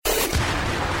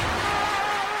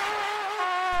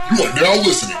You are now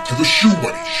listening to The Shoe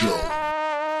Money Show.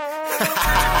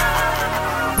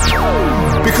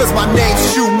 Because my name's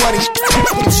Shoe Money,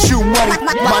 Shoe Money.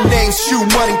 My name's Shoe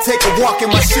Money, take a walk in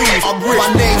my shoes. I'm rich.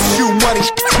 My name's Shoe Money,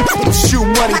 Shoe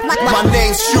Money. My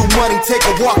name's Shoe Money, take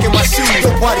a walk in my shoes.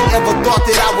 Nobody ever thought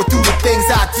that I would do the things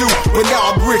I do, but now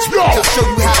I'm rich. I'll show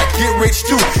you how to get rich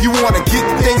too. You wanna get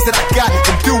the things that I got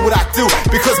and do what I do.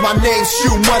 Because my name's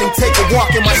Shoe Money, take a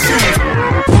walk in my shoes.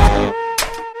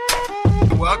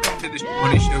 Welcome to the Shoe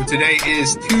Money Show. Today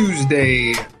is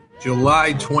Tuesday,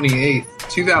 July 28th,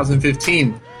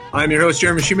 2015. I'm your host,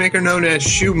 Jeremy Shoemaker, known as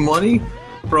Shoe Money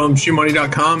from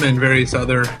ShoeMoney.com and various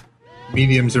other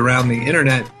mediums around the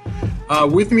internet.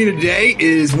 With me today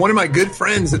is one of my good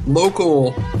friends,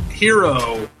 local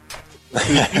hero,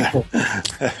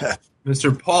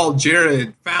 Mr. Paul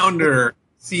Jarrett, founder,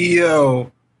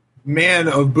 CEO, man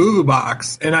of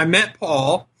BuluBox. And I met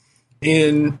Paul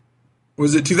in,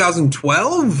 was it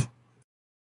 2012?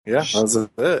 Yeah, that was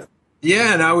it.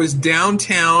 Yeah, and I was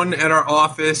downtown at our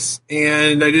office,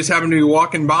 and I just happened to be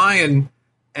walking by,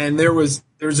 and there was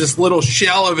this little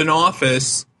shell of an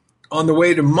office on the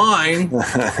way to mine,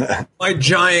 my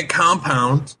giant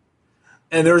compound,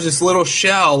 and there was this little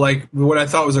shell, like what I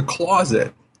thought was a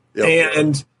closet,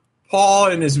 and Paul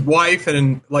and his wife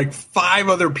and like 5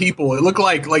 other people. It looked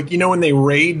like you know when they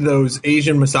raid those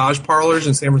Asian massage parlors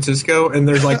in San Francisco, and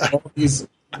there's like all these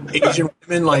Asian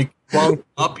women like flung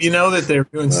up, you know, that they're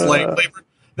doing slave labor.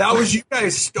 That was you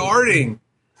guys starting.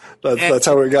 That's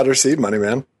how we got our seed money,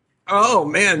 man. Oh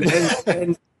man,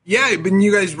 and yeah, but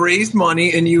you guys raised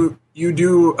money, and you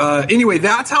do. Anyway,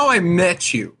 that's how I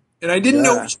met you, and I didn't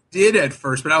know what you did at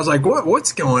first, but I was like,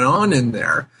 what's going on in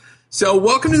there? So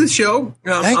welcome to the show.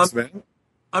 Thanks, man.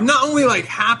 I'm not only like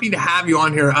happy to have you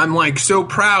on here, I'm like so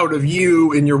proud of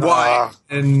you and your wife,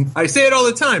 and I say it all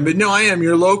the time, but no, I am.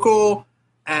 You're local.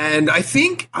 And I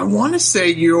think I want to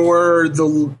say you're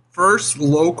the first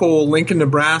local Lincoln,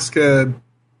 Nebraska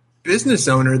business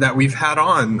owner that we've had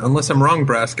on, unless I'm wrong,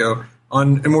 Brasco.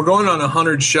 And we're going on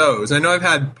 100 shows. I know I've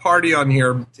had Party on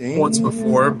here once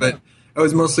before, but it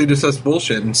was mostly just us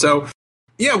bullshitting. So,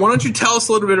 yeah, why don't you tell us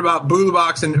a little bit about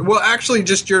BuluBox and, well, actually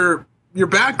just your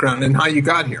background and how you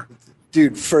got here.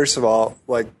 Dude, first of all,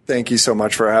 thank you so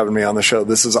much for having me on the show.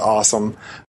 This is awesome.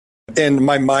 And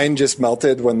my mind just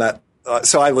melted when that.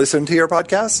 So I listened to your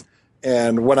podcast,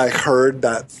 and when I heard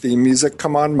that theme music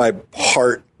come on, my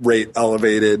heart rate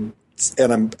elevated,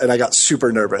 and I got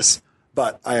super nervous.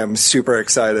 But I am super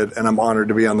excited, and I'm honored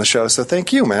to be on the show. So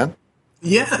thank you, man.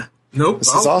 Yeah. Nope.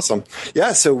 This is awesome.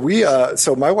 Yeah. So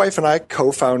so my wife and I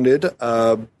co-founded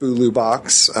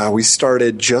BuluBox. We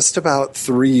started just about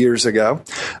 3 years ago.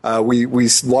 We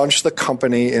launched the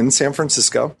company in San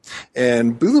Francisco,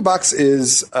 and BuluBox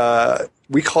is,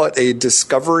 we call it a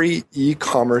discovery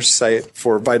e-commerce site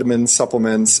for vitamins,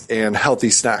 supplements, and healthy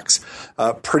snacks.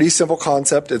 Pretty simple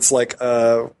concept. It's like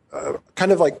kind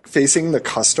of like facing the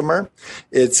customer.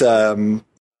 It's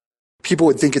people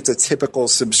would think it's a typical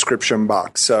subscription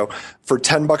box. So for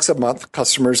 $10 a month,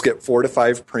 customers get 4 to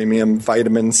 5 premium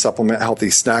vitamin, supplement, healthy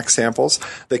snack samples.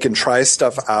 They can try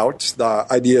stuff out. The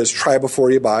idea is try before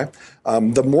you buy.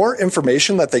 The more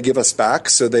information that they give us back,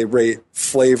 so they rate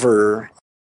flavor,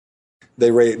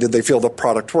 did they feel the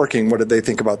product working? What did they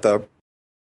think about the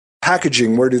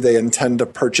packaging? Where do they intend to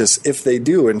purchase if they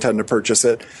do intend to purchase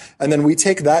it? And then we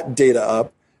take that data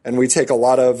up, and we take a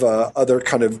lot of other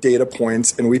kind of data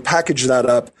points, and we package that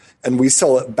up, and we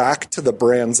sell it back to the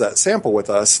brands that sample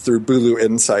with us through Bulu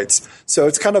Insights. So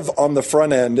it's kind of on the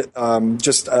front end,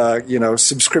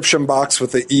 subscription box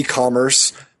with the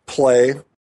e-commerce play,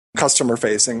 customer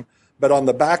facing. But on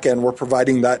the back end, we're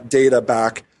providing that data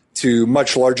back to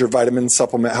much larger vitamin,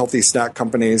 supplement, healthy snack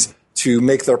companies to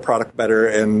make their product better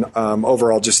and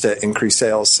overall just to increase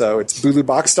sales. So it's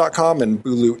BuluBox.com and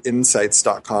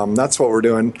BuluInsights.com. That's what we're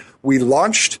doing. We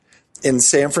launched in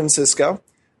San Francisco.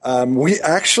 We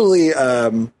actually,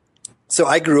 so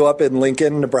I grew up in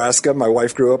Lincoln, Nebraska. My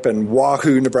wife grew up in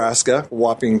Wahoo, Nebraska, a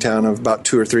whopping town of about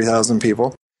 2,000 or 3,000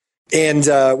 people. And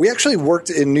we actually worked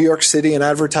in New York City in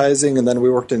advertising, and then we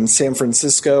worked in San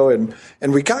Francisco, and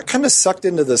we got kind of sucked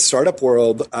into the startup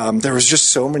world. There was just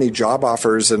so many job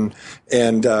offers, and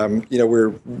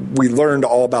we learned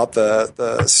all about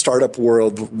the startup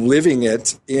world living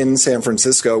it in San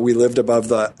Francisco. We lived above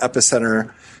the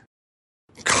epicenter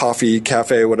coffee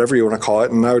cafe, whatever you want to call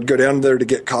it, and I would go down there to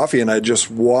get coffee, and I'd just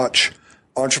watch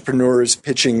entrepreneurs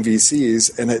pitching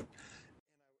VCs,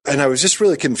 and I was just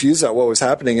really confused at what was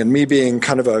happening. And me being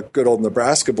kind of a good old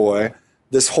Nebraska boy,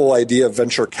 this whole idea of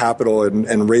venture capital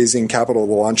and raising capital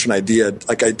to launch an idea,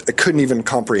 I couldn't even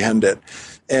comprehend it.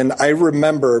 And I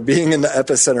remember being in the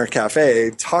Epicenter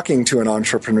Cafe talking to an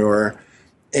entrepreneur,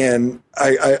 and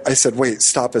I said, wait,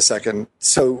 stop a second.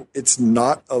 So it's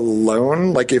not a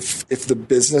loan? Like if the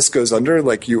business goes under,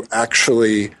 like you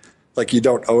actually, like you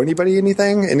don't owe anybody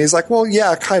anything? And he's like, well,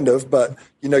 yeah, kind of, but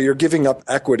you're giving up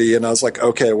equity. And I was like,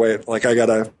 okay, wait, like I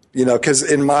gotta, cause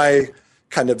in my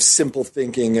kind of simple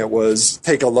thinking, it was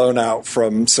take a loan out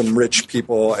from some rich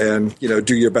people and,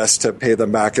 do your best to pay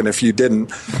them back. And if you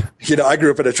didn't, I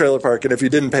grew up in a trailer park, and if you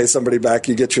didn't pay somebody back,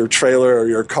 you get your trailer or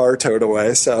your car towed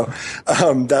away. So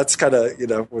that's kind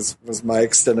of, was my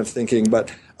extent of thinking.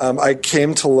 But I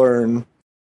came to learn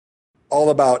all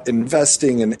about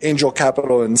investing and angel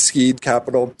capital and seed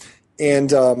capital.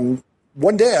 And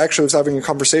one day I actually was having a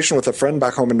conversation with a friend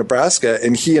back home in Nebraska,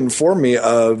 and he informed me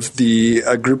of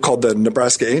a group called the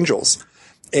Nebraska Angels.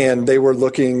 And they were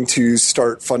looking to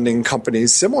start funding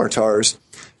companies similar to ours.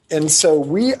 And so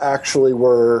we actually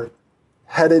were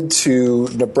headed to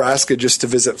Nebraska just to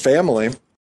visit family.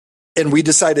 And we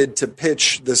decided to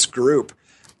pitch this group.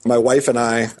 My wife and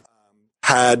I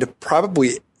had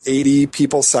probably 80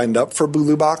 people signed up for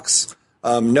Bulu Box.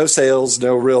 No sales,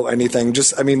 no real anything.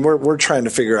 Just, we're trying to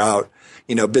figure out,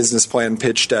 business plan,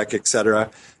 pitch deck, et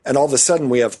cetera. And all of a sudden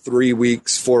we have 3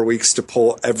 weeks, 4 weeks to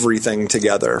pull everything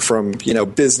together from,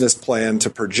 business plan to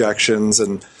projections.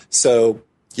 And so,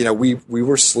 we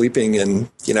were sleeping in,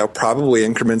 probably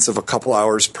increments of a couple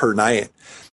hours per night.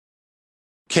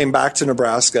 Came back to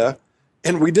Nebraska,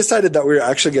 and we decided that we were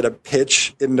actually going to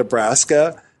pitch in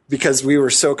Nebraska because we were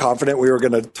so confident we were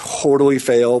going to totally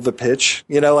fail the pitch,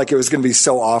 like it was going to be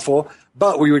so awful,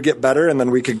 but we would get better, and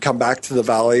then we could come back to the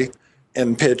Valley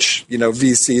and pitch,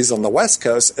 VCs on the West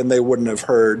Coast, and they wouldn't have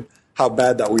heard how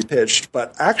bad that we pitched.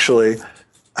 But actually,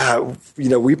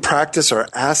 we practiced our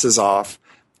asses off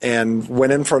and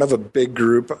went in front of a big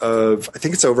group of, I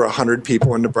think it's over 100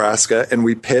 people in Nebraska, and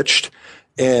we pitched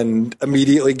and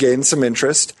immediately gained some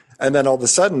interest. And then all of a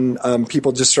sudden,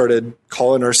 people just started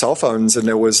calling our cell phones, and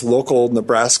it was local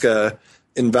Nebraska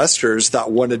investors that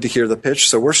wanted to hear the pitch.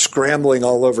 So we're scrambling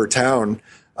all over town,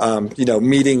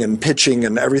 meeting and pitching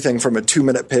and everything from a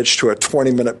 2-minute pitch to a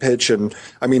 20-minute pitch. And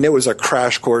it was a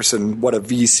crash course in what a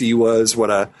VC was, what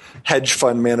a hedge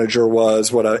fund manager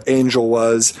was, what an angel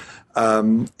was.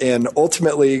 And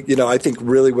ultimately, I think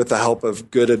really with the help of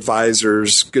good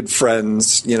advisors, good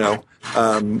friends,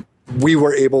 we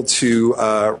were able to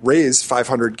raise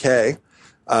 $500K.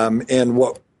 And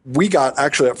what we got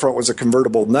actually up front was a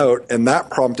convertible note, and that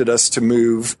prompted us to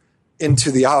move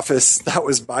into the office that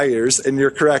was Byers. And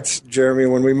you're correct, Jeremy,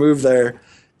 when we moved there,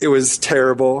 it was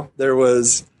terrible. There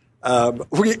was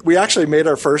we actually made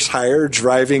our first hire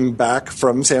driving back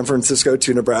from San Francisco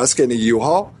to Nebraska in a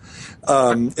U-Haul.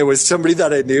 It was somebody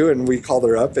that I knew, and we called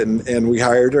her up and we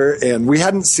hired her, and we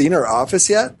hadn't seen her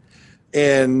office yet.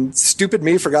 And stupid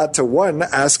me forgot to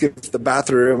ask if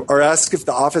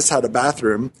the office had a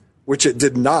bathroom, which it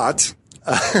did not.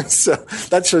 So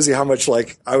that shows you how much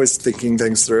I was thinking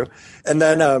things through. And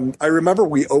then I remember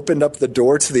we opened up the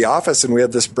door to the office, and we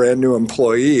had this brand new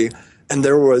employee, and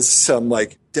there was some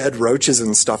dead roaches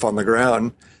and stuff on the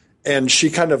ground. And she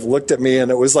kind of looked at me,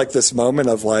 and it was this moment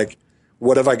of what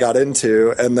have I got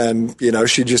into? And then,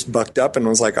 she just bucked up and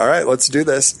was like, all right, let's do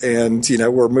this. And,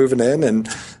 we're moving in, and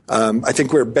I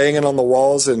think we're banging on the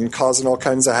walls and causing all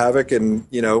kinds of havoc and,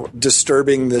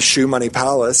 disturbing the Shoe Money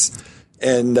Palace.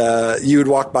 And you would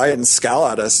walk by and scowl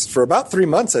at us for about 3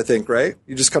 months, I think, right?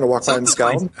 You just kind of walk by and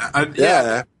scowl.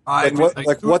 Yeah.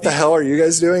 What the hell are you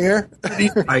guys doing here?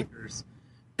 Hikers.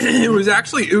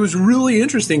 It was really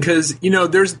interesting because,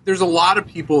 there's a lot of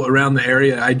people around the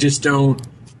area. I just don't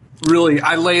really,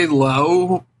 I lay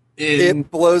low.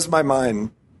 It blows my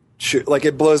mind.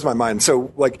 It blows my mind.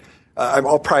 So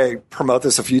I'll probably promote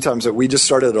this a few times, but we just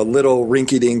started a little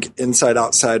rinky-dink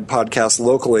inside-outside podcast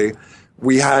locally.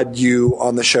 We had you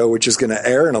on the show, which is going to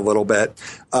air in a little bit.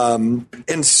 And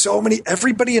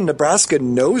everybody in Nebraska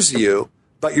knows you,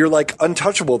 but you're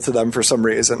untouchable to them for some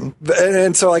reason.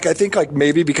 And so I think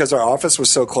maybe because our office was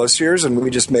so close to yours and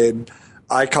we just made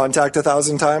eye contact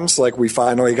 1,000 times, we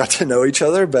finally got to know each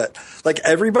other. But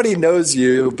everybody knows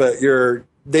you, but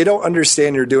they don't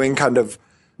understand you're doing kind of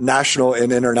national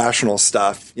and international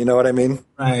stuff. You know what I mean?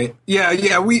 Right. Yeah.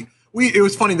 Yeah. It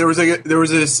was funny. There was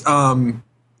this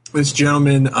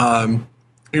gentleman,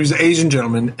 he was an Asian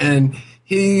gentleman, and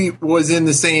he was in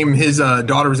the same, his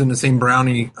daughter was in the same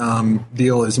brownie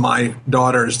deal as my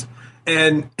daughters.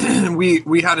 And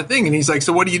we had a thing, and he's like,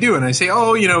 so what do you do? And I say,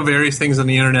 various things on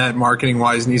the internet, marketing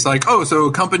wise. And he's like, so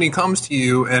a company comes to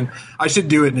you, and I should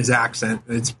do it in his accent.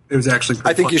 It was actually,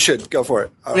 I think fun. You should go for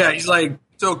it. Yeah. He's like,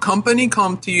 so a company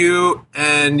come to you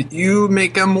and you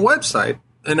make them a website.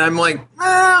 And I'm like,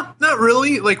 not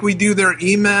really. Like, we do their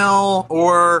email,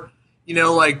 or, you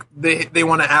know, like they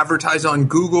want to advertise on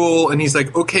Google. And he's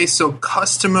like, okay, so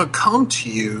customer come to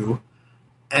you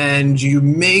and you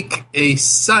make a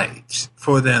site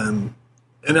for them.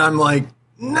 And I'm like,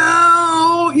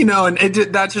 no, you know, and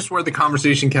that's just where the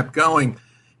conversation kept going.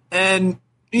 And,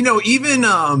 you know, even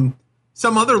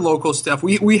some other local stuff,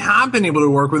 we have been able to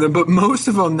work with them, but most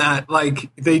of them that, like,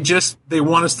 they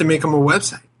want us to make them a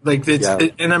website. Like,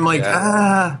 and I'm like,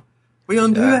 we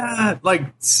don't do that. Like,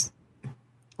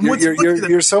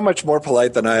 you're so much more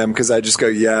polite than I am, because I just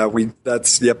go,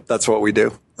 that's what we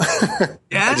do.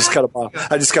 Yeah. I just cut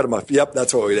them off. Yep,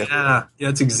 that's what we do. Yeah,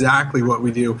 that's exactly what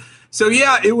we do. So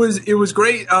yeah, it was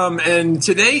great. And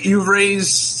today you've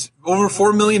raised over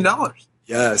 $4 million.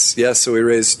 Yes. So we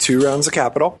raised 2 rounds of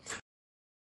capital,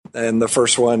 and the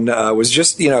first one was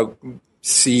just, you know,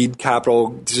 seed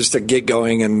capital just to get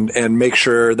going and make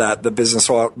sure that the business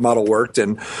model worked.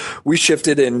 And we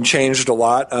shifted and changed a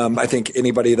lot. I think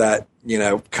anybody that, you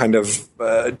know, kind of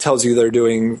tells you they're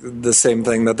doing the same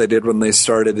thing that they did when they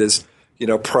started is, you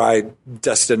know, pride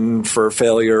destined for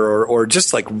failure, or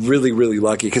just like really, really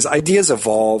lucky, because ideas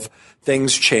evolve,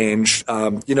 things change.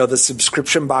 You know, the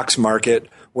subscription box market,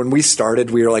 when we started,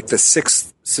 we were like the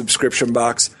 6th subscription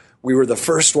box. We were the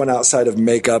first one outside of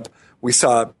makeup. We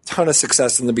saw a ton of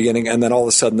success in the beginning, and then all of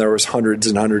a sudden there was hundreds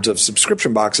and hundreds of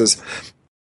subscription boxes.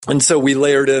 And so we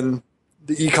layered in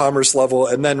the e-commerce level.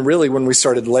 And then really when we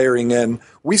started layering in,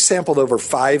 we sampled over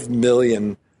 5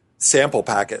 million sample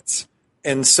packets.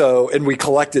 And we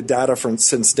collected data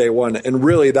since day one. And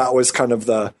really that was kind of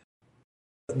the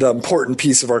important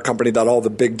piece of our company that all the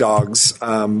big dogs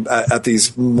at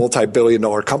these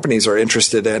multi-billion-dollar companies are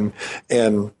interested in.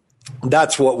 And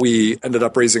that's what we ended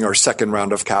up raising our second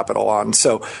round of capital on.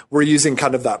 So we're using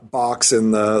kind of that box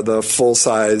and the full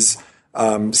size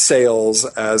sales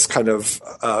as kind of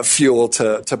fuel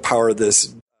to power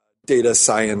this data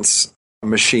science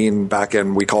machine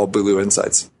backend we call Bulu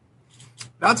Insights.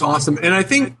 That's awesome. And I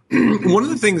think one of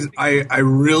the things I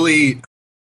really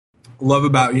love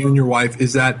about you and your wife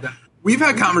is that we've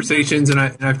had conversations, and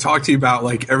I've talked to you about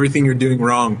like everything you're doing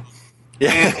wrong.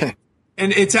 Yeah.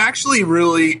 And it's actually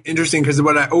really interesting, because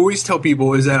what I always tell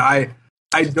people is that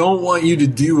I don't want you to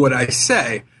do what I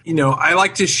say. You know, I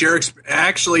like to share.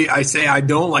 Actually, I say I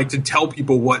don't like to tell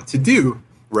people what to do.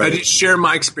 Right. I just share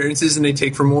my experiences, and they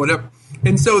take from whatever.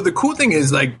 And so the cool thing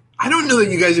is, like, I don't know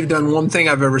that you guys have done one thing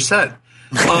I've ever said,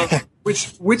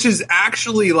 which is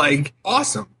actually like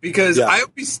awesome, because I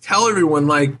always tell everyone,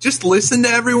 like, just listen to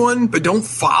everyone, but don't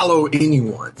follow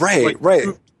anyone. Right. Like, right.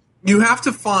 You have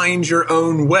to find your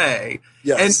own way.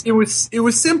 Yes. And it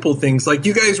was simple things, like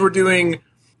you guys were doing.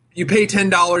 You pay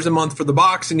 $10 a month for the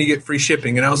box and you get free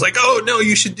shipping. And I was like, oh no,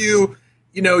 you should do,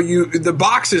 you know, the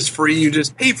box is free. You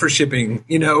just pay for shipping,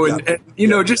 you know, and you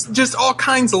know, just all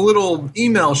kinds of little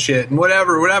email shit and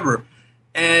whatever.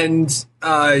 And,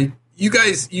 you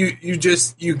guys,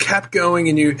 you kept going,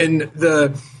 and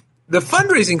the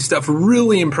fundraising stuff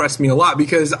really impressed me a lot,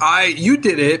 because you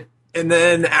did it and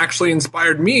then actually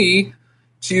inspired me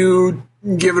to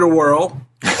give it a whirl.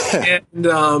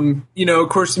 And, you know, of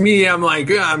course, me, I'm like,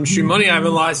 I'm shooting money. I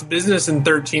haven't lost business in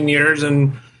 13 years. I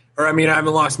haven't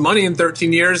lost money in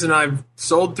 13 years, and I've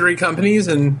sold 3 companies,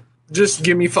 and just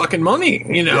give me fucking money,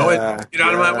 you know, and get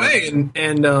out of my way.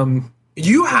 And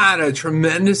you had a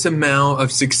tremendous amount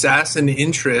of success and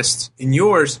interest in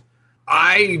yours.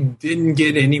 I didn't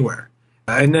get anywhere.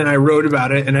 And then I wrote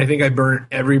about it, and I think I burnt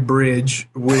every bridge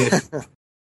with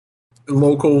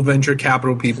local venture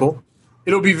capital people.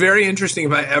 It'll be very interesting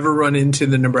if I ever run into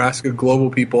the Nebraska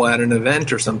Global people at an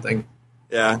event or something.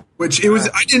 Yeah. Which it was,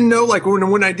 I didn't know, like,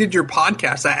 when I did your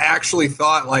podcast, I actually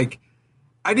thought, like,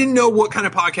 I didn't know what kind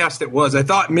of podcast it was. I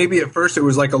thought maybe at first it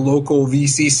was like a local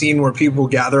VC scene where people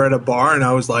gather at a bar, and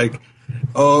I was like,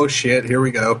 oh shit, here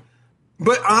we go.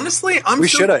 But honestly, we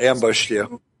should have ambushed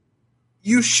you.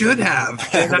 You should have.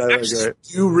 And I actually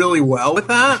do really well with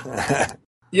that.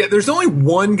 Yeah, there's only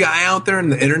one guy out there on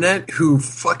the internet who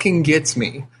fucking gets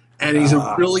me, and he's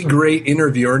a really great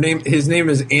interviewer. His name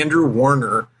is Andrew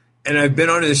Warner, and I've been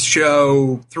on his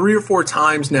show 3 or 4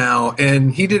 times now,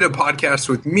 and he did a podcast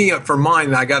with me for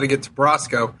mine that I got to get to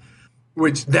Brosco,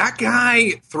 which that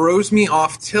guy throws me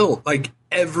off tilt like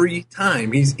every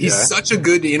time. He's such a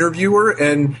good interviewer,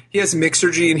 and he has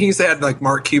Mixergy, and he's had like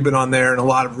Mark Cuban on there and a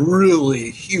lot of really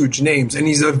huge names, and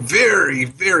he's a very,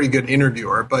 very good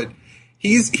interviewer, but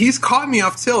He's caught me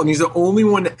off tilt, and he's the only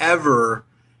one ever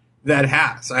that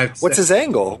has. What's his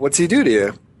angle? What's he do to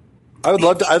you? I'd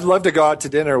love to go out to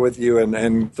dinner with you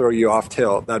and throw you off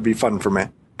tilt. That'd be fun for me,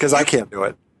 because I can't do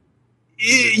it.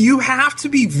 you have to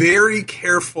be very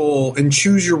careful and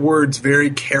choose your words very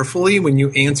carefully when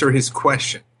you answer his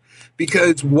question.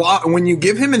 Because when you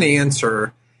give him an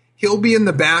answer, he'll be in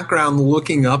the background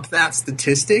looking up that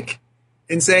statistic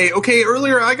and say, okay,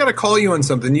 earlier I got to call you on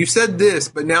something. You said this,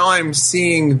 but now I'm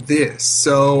seeing this.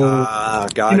 So,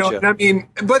 gotcha. You know what I mean?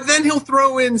 But then he'll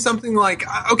throw in something like,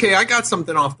 okay, I got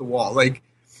something off the wall. Like,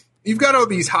 you've got all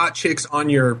these hot chicks on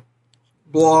your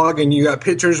blog, and you got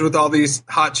pictures with all these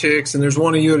hot chicks, and there's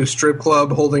one of you at a strip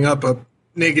club holding up a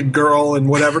naked girl and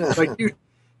whatever. Like,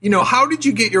 you know, how did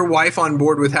you get your wife on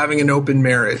board with having an open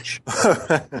marriage?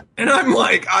 And I'm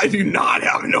like, I do not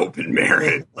have an open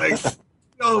marriage. Like,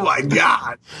 oh my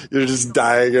God. You're just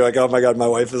dying. You're like, oh my God, my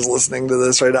wife is listening to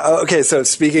this right now. Oh, okay, so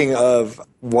speaking of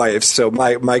wives, so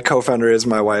my co-founder is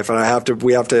my wife, and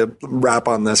we have to wrap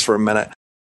on this for a minute.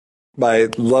 My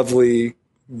lovely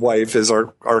wife is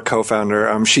our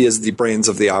co-founder. She is the brains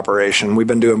of the operation. We've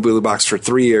been doing BuluBox for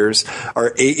 3 years.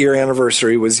 Our 8-year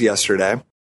anniversary was yesterday.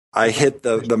 I hit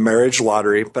the marriage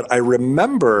lottery, but I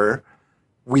remember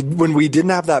when we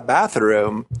didn't have that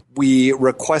bathroom, we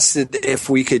requested if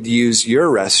we could use your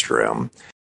restroom.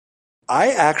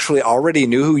 I actually already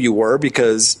knew who you were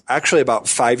because actually about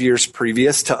 5 years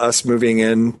previous to us moving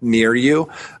in near you,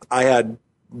 I had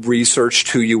researched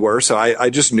who you were. So I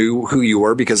just knew who you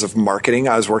were because of marketing.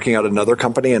 I was working at another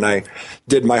company and I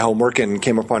did my homework and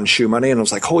came upon Shoe Money and I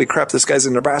was like, holy crap, this guy's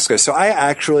in Nebraska. So I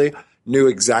actually knew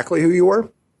exactly who you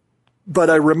were. But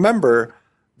I remember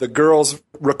the girls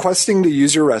requesting to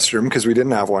use your restroom because we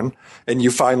didn't have one. And you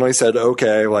finally said,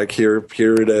 okay, like here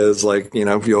it is. Like, you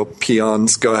know, you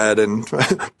peons, go ahead, and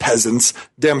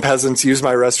damn peasants, use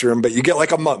my restroom, but you get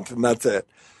like a month and that's it.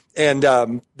 And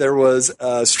there was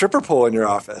a stripper pole in your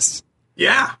office.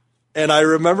 Yeah. And I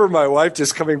remember my wife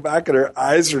just coming back and her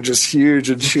eyes were just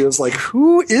huge. And she was like,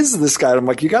 who is this guy? And I'm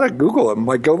like, you got to Google him.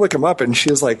 Like, go look him up. And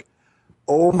she was like,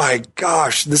 oh my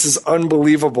gosh, this is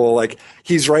unbelievable. Like,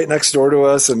 he's right next door to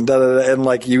us. And and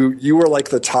like you were like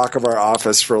the talk of our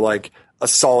office for like a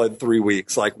solid 3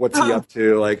 weeks. Like, what's he up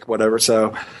to? Like, whatever.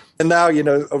 So, and now, you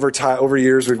know, over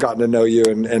years, we've gotten to know you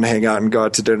and hang out and go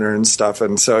out to dinner and stuff.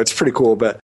 And so it's pretty cool.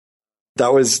 But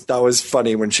that was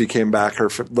funny when she came back, her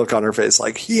look on her face,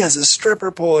 like, he has a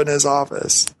stripper pole in his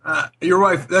office. Your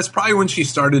wife, that's probably when she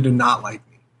started to not like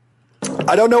me.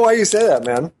 I don't know why you say that,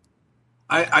 man.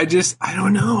 I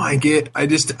don't know. I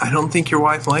don't think your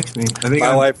wife likes me. I think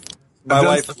my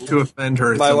wife to offend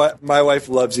her. My wife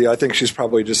loves you. I think she's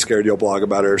probably just scared you'll blog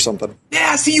about her or something.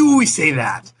 Yeah, see, you always say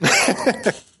that.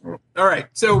 All right.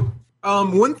 So,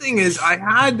 one thing is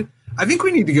I think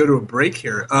we need to go to a break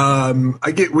here.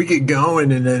 We get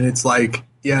going and then it's like,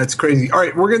 yeah, it's crazy. All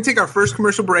right, we're going to take our first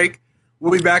commercial break.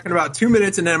 We'll be back in about 2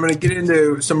 minutes, and then I'm going to get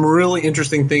into some really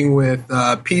interesting thing with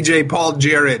PJ Paul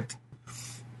Jarrett.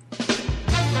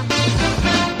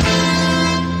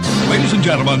 Ladies and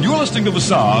gentlemen, you're listening to the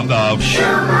sound of Shoe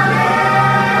Money.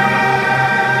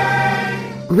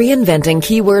 Reinventing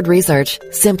keyword research,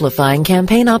 simplifying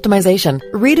campaign optimization,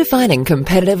 redefining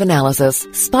competitive analysis.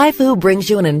 SpyFu brings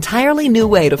you an entirely new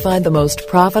way to find the most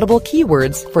profitable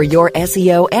keywords for your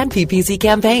SEO and PPC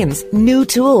campaigns. New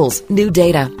tools, new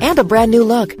data, and a brand new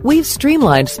look. We've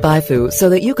streamlined SpyFu so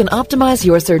that you can optimize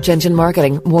your search engine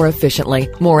marketing more efficiently,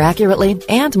 more accurately,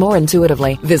 and more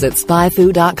intuitively. Visit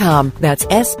spyfu.com. That's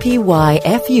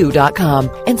SPYFU.com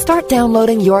and start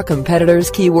downloading your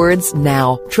competitors' keywords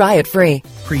now. Try it free.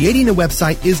 Creating a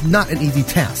website is not an easy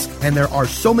task, and there are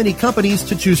so many companies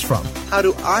to choose from. How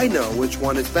do I know which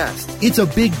one is best? It's a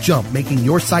big jump making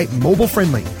your site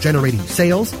mobile-friendly, generating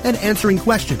sales, and answering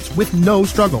questions with no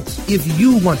struggles. If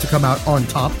you want to come out on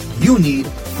top, you need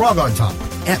Frog on Top.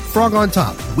 At Frog on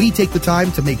Top, we take the time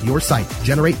to make your site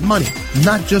generate money,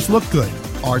 not just look good.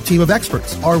 Our team of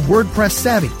experts are WordPress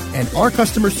savvy, and our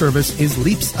customer service is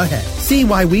leaps ahead. See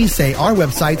why we say our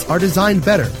websites are designed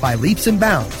better by leaps and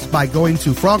bounds by going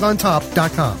to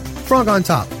frogontop.com. Frog on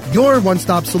Top, your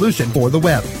one-stop solution for the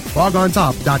web.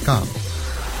 frogontop.com.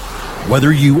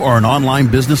 Whether you are an online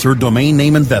business or domain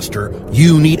name investor,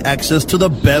 you need access to the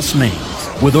best names.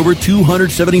 With over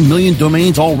 270 million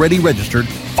domains already registered,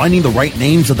 finding the right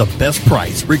names at the best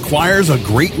price requires a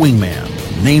great wingman.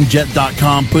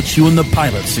 Namejet.com puts you in the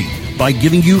pilot seat by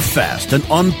giving you fast and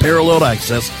unparalleled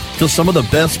access to some of the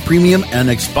best premium and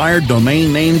expired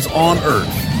domain names on earth.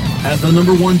 As the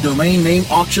 #1 domain name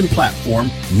auction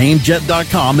platform,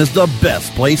 Namejet.com is the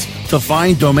best place to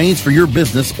find domains for your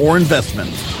business or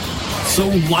investment. So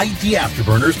light the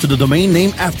afterburners to the domain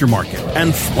name aftermarket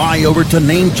and fly over to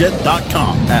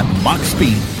Namejet.com at Mach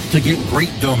speed to get great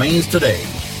domains today.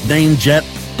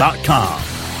 Namejet.com.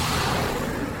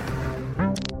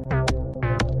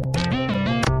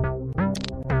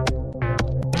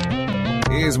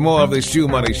 is more of the Shoe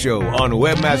Money Show on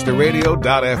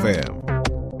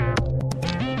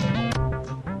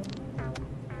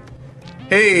webmasterradio.fm.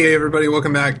 Hey, everybody.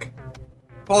 Welcome back.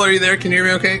 Paul, are you there? Can you hear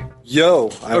me okay?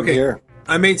 Yo, I'm here.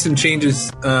 I made some changes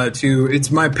to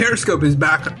my Periscope is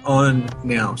back on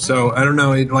now, so I don't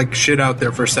know, it like shit out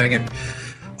there for a second.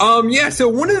 So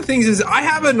one of the things is I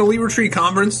have an Elite Retreat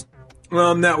conference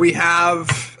that we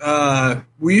have.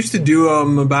 We used to do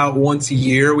them about once a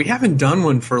year. We haven't done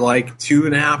one for like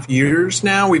 2.5 years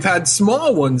now. We've had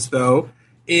small ones though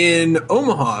in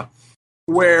Omaha,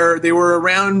 where they were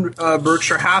around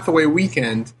Berkshire Hathaway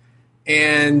weekend.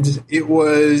 And it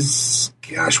was,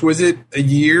 was it a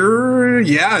year?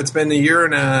 Yeah, it's been 1.5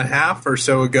 years or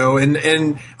so ago.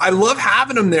 And I love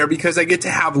having them there because I get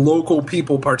to have local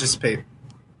people participate.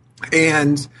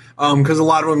 And because a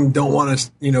lot of them don't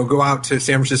want to, go out to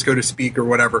San Francisco to speak or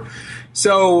whatever.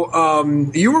 So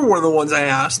you were one of the ones I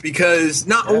asked because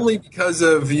not only because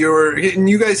of and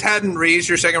you guys hadn't raised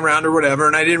your second round or whatever,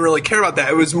 and I didn't really care about that.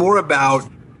 It was more about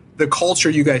the culture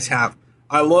you guys have.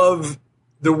 I love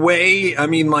the way,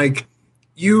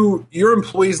 your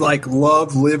employees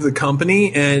live the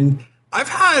company. And I've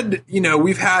had,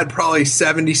 we've had probably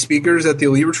 70 speakers at the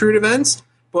Elite Retreat events,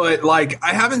 but I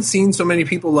haven't seen so many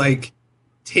people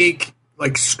take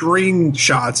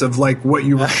screenshots of what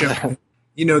you were showing,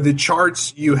 the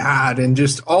charts you had and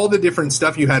just all the different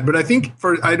stuff you had. But I think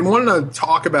I wanted to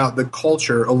talk about the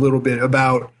culture a little bit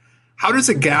about how does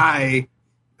a guy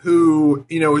who,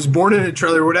 was born in a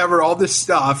trailer, whatever, all this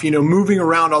stuff, moving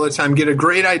around all the time, get a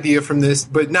great idea from this,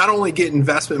 but not only get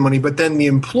investment money, but then the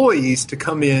employees to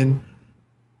come in,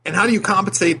 and how do you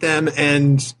compensate them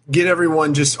and get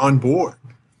everyone just on board?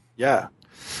 Yeah.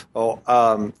 Well,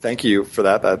 thank you for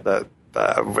that. That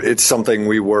it's something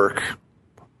we work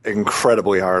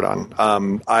incredibly hard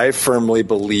on. I firmly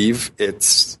believe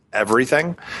it's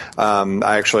everything.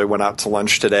 I actually went out to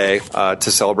lunch today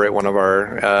to celebrate one of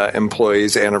our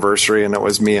employees' anniversary, and it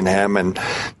was me and him,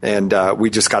 and we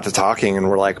just got to talking, and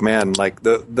we're like, man,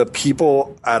 the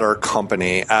people at our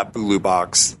company at Blue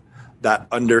Box that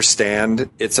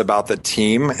understand it's about the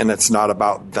team and it's not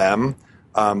about them,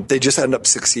 they just end up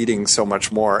succeeding so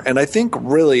much more. And I think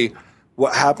really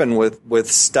what happened with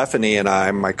Stephanie and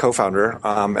I, my co-founder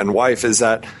and wife, is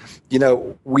that,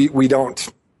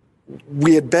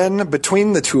 we had been,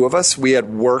 between the two of us, we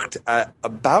had worked at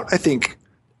about, I think,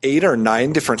 8 or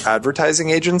 9 different advertising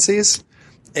agencies.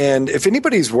 And if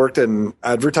anybody's worked in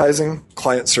advertising,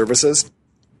 client services,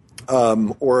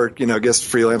 or, I guess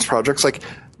freelance projects,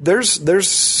 there's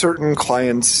certain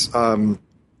clients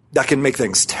that can make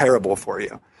things terrible for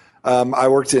you. I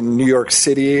worked in New York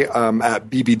City at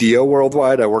BBDO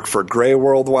Worldwide. I worked for Gray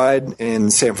Worldwide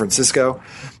in San Francisco.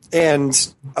 And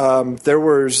there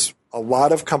was a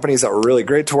lot of companies that were really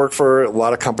great to work for, a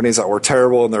lot of companies that were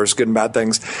terrible, and there was good and bad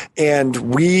things.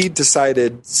 And we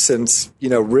decided, since,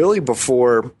 really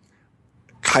before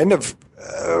right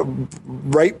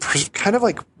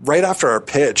after our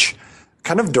pitch,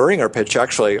 kind of during our pitch,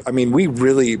 actually, we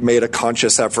really made a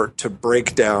conscious effort to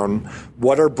break down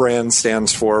what our brand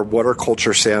stands for, what our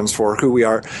culture stands for, who we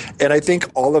are. And I think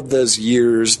all of those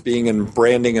years being in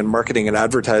branding and marketing and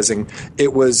advertising,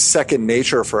 it was second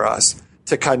nature for us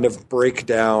to kind of break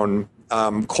down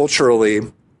culturally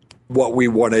what we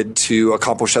wanted to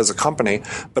accomplish as a company,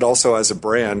 but also as a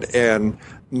brand. And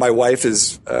my wife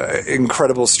is an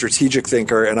incredible strategic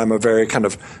thinker, and I'm a very kind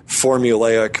of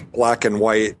formulaic black and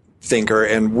white thinker.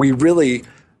 And we really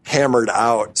hammered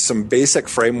out some basic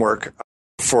framework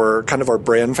for kind of our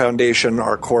brand foundation,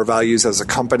 our core values as a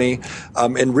company.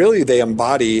 And really they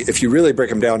embody, if you really break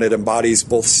them down, it embodies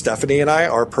both Stephanie and I,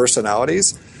 our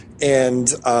personalities.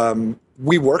 And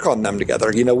we work on them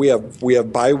together. We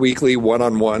have bi-weekly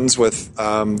one-on-ones with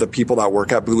the people that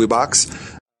work at Blue Box.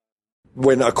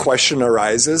 When a question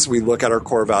arises, we look at our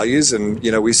core values and,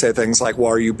 we say things like,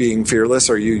 well, are you being fearless?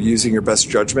 Are you using your best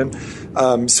judgment?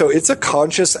 So it's a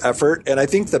conscious effort. And I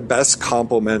think the best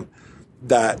compliment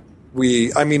that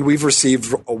we've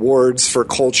received awards for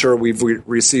culture. We've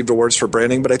received awards for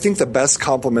branding. But I think the best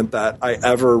compliment that I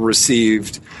ever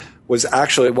received was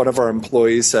actually one of our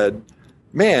employees said,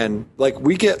 man,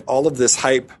 we get all of this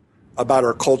hype about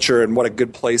our culture and what a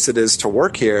good place it is to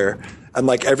work here. And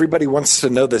everybody wants to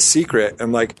know the secret.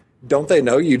 And don't they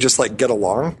know you just get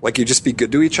along? You just be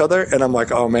good to each other. And I'm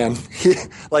like, oh man,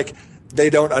 they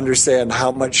don't understand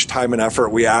how much time and effort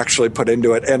we actually put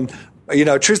into it. And,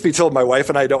 truth be told, my wife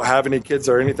and I don't have any kids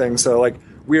or anything. So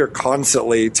we are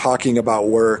constantly talking about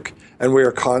work, and we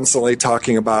are constantly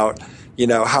talking about,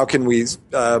 how can we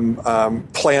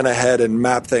plan ahead and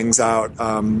map things out.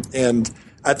 And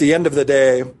at the end of the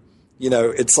day,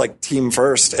 it's like team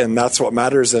first, and that's what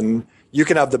matters. And you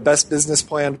can have the best business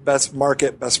plan, best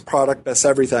market, best product, best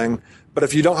everything. But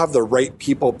if you don't have the right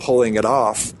people pulling it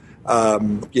off,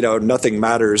 nothing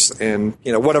matters. And,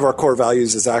 one of our core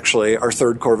values is actually, our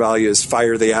third core value is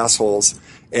fire the assholes.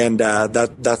 And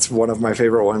that's one of my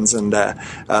favorite ones. And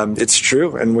it's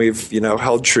true. And we've,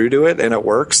 held true to it, and it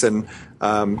works. And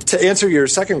to answer your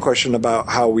second question about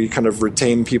how we kind of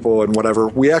retain people and whatever,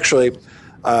 we actually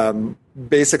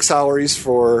basic salaries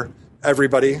for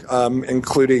everybody,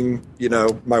 including,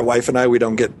 my wife and I. We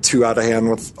don't get too out of hand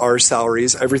with our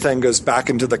salaries. Everything goes back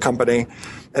into the company.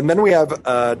 And then we have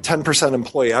a 10%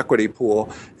 employee equity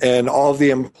pool, and all of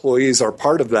the employees are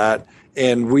part of that.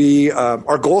 And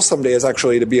our goal someday is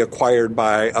actually to be acquired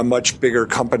by a much bigger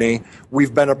company.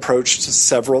 We've been approached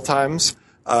several times.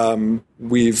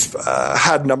 We've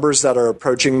had numbers that are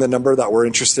approaching the number that we're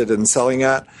interested in selling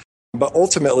at. But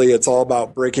ultimately, it's all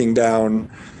about breaking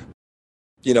down,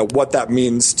 what that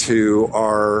means to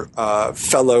our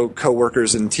fellow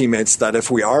coworkers and teammates, that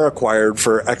if we are acquired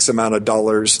for X amount of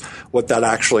dollars, what that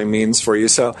actually means for you.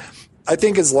 So I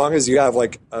think as long as you have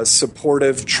like a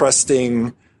supportive,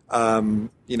 trusting,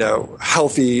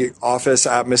 healthy office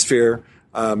atmosphere,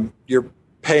 you're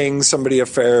paying somebody a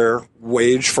fair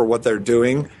wage for what they're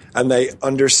doing, and they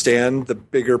understand the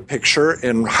bigger picture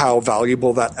and how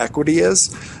valuable that equity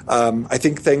is, I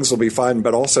think things will be fine.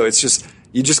 But also,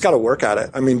 you just got to work at it.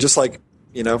 I mean, just like,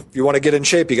 if you want to get in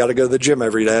shape, you got to go to the gym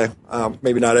every day.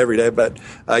 Maybe not every day, but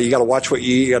you got to watch what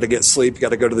you eat. You got to get sleep. You got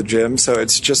to go to the gym. So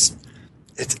it's just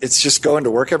going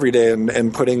to work every day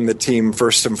and putting the team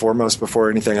first and foremost before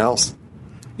anything else.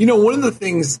 One of the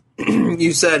things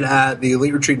you said at the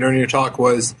Elite Retreat during your talk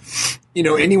was,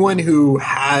 anyone who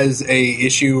has a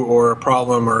issue or a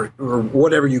problem or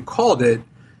whatever you called it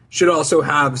should also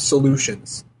have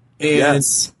solutions. And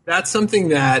yes, that's something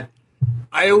that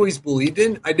I always believed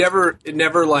in. I did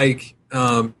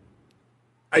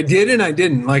and I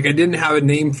didn't. Like, I didn't have a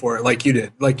name for it like you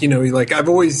did. Like, I've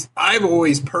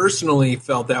always personally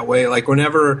felt that way. Like,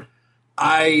 whenever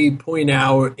I point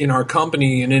out in our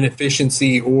company an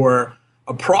inefficiency or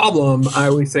a problem, I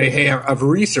always say, hey, I've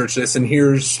researched this, and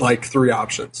here's like 3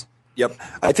 options. Yep.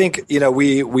 I think,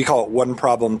 we call it 1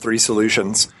 problem, 3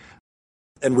 solutions.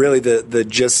 And really the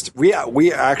gist,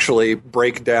 we actually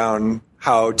break down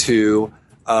how to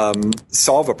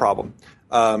solve a problem.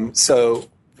 So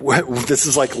this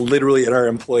is like literally in our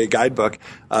employee guidebook.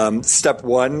 Step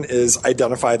 1 is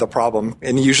identify the problem.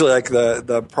 And usually like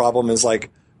the problem is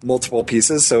like multiple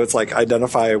pieces. So it's like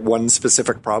identify one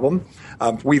specific problem.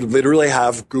 We literally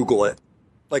have Google it,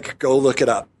 like go look it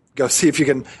up. Go see if you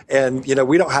can. And,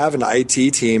 we don't have an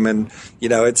IT team. And,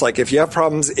 it's like if you have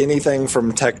problems, anything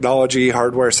from technology,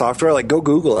 hardware, software, like go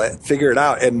Google it, figure it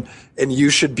out. And you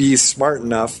should be smart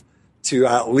enough to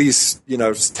at least,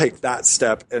 take that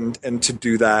step and to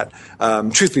do that.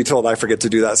 Truth be told, I forget to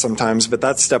do that sometimes, but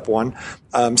that's step 1.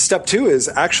 Step 2 is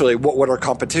actually what would our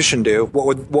competition do?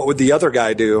 What would the other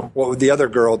guy do? What would the other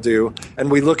girl do? And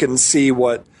we look and see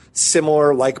what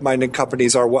similar like-minded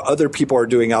companies are, what other people are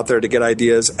doing out there to get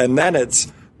ideas. And then it's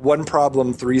 1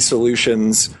 problem, 3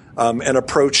 solutions, and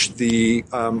approach the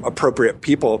appropriate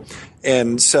people.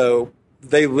 And so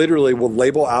they literally will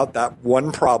label out that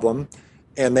 1 problem,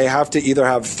 and they have to either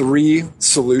have 3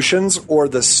 solutions or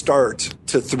the start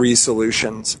to 3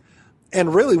 solutions.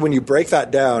 And really, when you break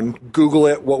that down, Google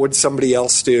it, what would somebody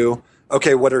else do?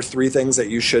 Okay, what are 3 things that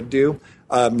you should do?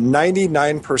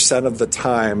 99% of the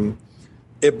time,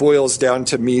 it boils down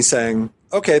to me saying,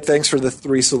 okay, thanks for the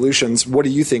 3 solutions. What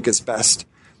do you think is best?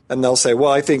 And they'll say,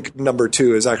 well, I think number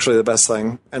 2 is actually the best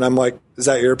thing. And I'm like, is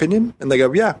that your opinion? And they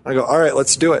go, yeah. I go, all right,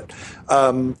 let's do it.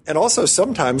 And also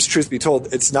sometimes, truth be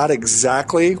told, it's not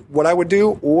exactly what I would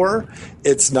do, or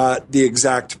it's not the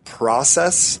exact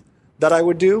process that I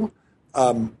would do.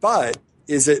 But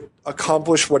is it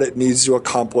accomplish what it needs to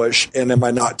accomplish? And am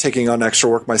I not taking on extra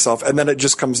work myself? And then it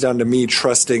just comes down to me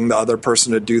trusting the other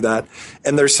person to do that.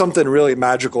 And there's something really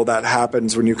magical that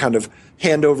happens when you kind of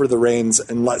hand over the reins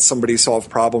and let somebody solve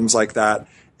problems like that.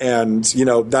 And,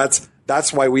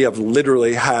 that's why we have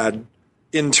literally had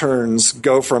interns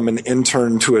go from an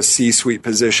intern to a C-suite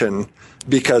position,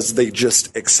 because they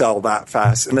just excel that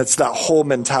fast. And it's that whole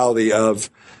mentality of,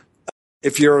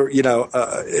 if you're,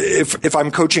 if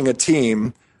I'm coaching a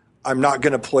team, I'm not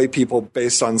going to play people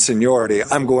based on seniority.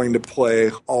 I'm going to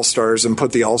play all-stars and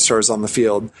put the all-stars on the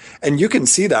field. And you can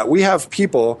see that. We have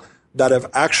people that have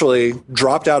actually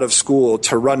dropped out of school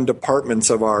to run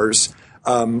departments of ours,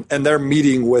 and they're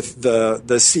meeting with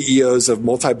the CEOs of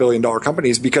multi-billion-dollar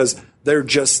companies because they're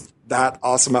just that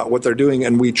awesome at what they're doing.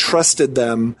 And we trusted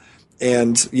them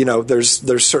And, you know, there's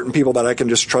certain people that I can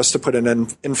just trust to put in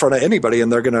front of anybody,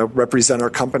 and they're going to represent our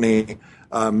company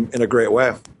in a great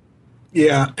way.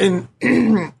 Yeah. And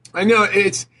I know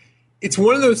it's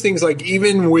one of those things, like,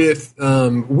 even with,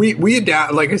 we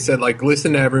adapt, like I said, like,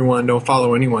 listen to everyone, don't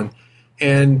follow anyone.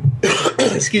 And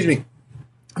excuse me,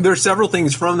 there's several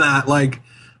things from that. Like,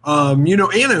 you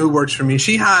know, Anna, who works for me,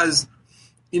 she has,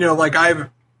 you know, like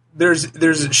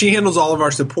she handles all of our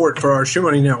support for our Shoe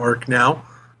Money Network now.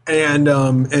 And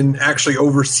actually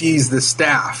oversees the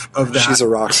staff of that. She's a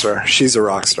rock star.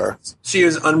 She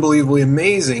is unbelievably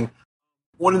amazing.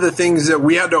 One of the things that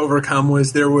we had to overcome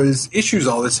was there was issues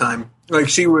all the time. Like,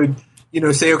 she would, you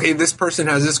know, say, okay, this person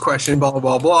has this question, blah, blah,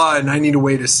 blah, blah, and I need a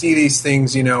way to see these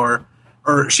things, you know,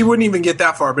 or she wouldn't even get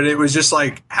that far, but it was just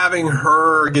like having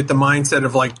her get the mindset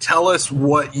of, like, tell us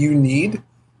what you need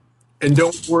and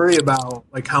don't worry about,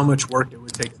 like, how much work it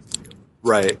would take us to do.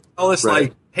 Right. Tell us,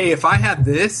 like, hey, if I had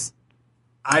this,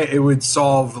 it would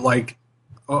solve, like,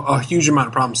 a huge amount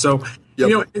of problems. So, you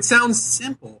know, it sounds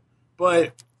simple,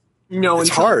 but, you know, it's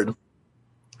hard.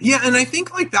 Yeah, and I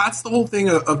think, like, that's the whole thing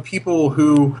of people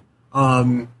who,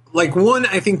 like, one,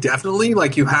 I think definitely,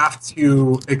 like, you have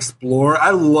to explore.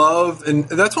 I love, and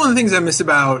that's one of the things I miss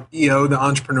about EO, the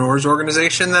Entrepreneurs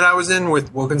Organization that I was in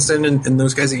with Wilkinson and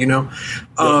those guys that you know.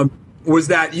 Was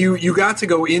that you got to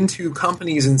go into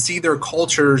companies and see their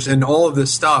cultures and all of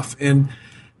this stuff, and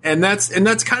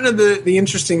that's kind of the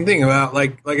interesting thing about,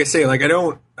 like I say, like,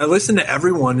 I listen to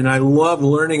everyone and I love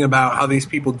learning about how these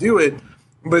people do it,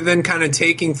 but then kind of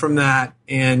taking from that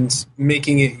and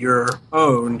making it your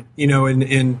own, you know,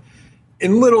 in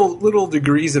little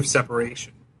degrees of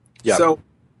separation. Yeah. So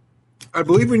I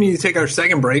believe we need to take our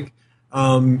second break.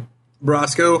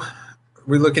 Brosco,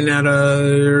 we're looking at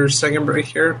our second break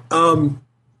here.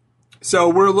 So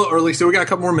we're a little early, so we got a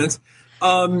couple more minutes.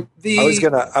 I was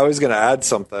gonna add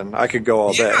something. I could go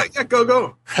all day. Yeah,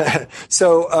 go.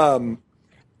 So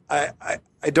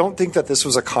I don't think that this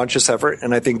was a conscious effort,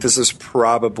 and I think this is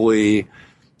probably,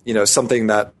 you know, something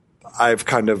that I've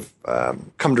kind of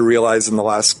come to realize in the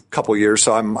last couple of years.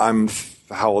 So I'm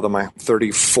how old am I?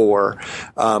 34.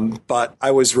 But I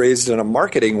was raised in a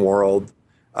marketing world.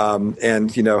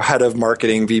 And, you know, head of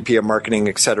marketing, VP of marketing,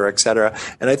 et cetera, et cetera.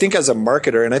 And I think as a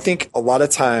marketer, and I think a lot of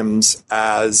times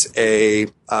as a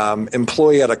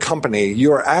employee at a company,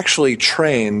 you are actually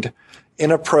trained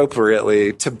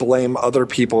inappropriately to blame other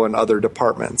people in other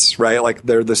departments, right? Like,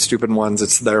 they're the stupid ones,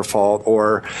 it's their fault,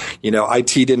 or, you know,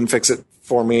 IT didn't fix it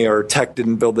for me, or tech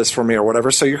didn't build this for me, or whatever.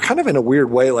 So you're kind of in a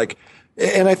weird way, like,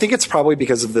 and I think it's probably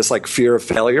because of this, like, fear of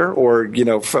failure, or, you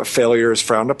know, failure is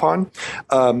frowned upon.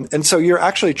 And so you're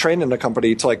actually trained in a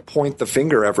company to, like, point the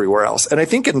finger everywhere else. And I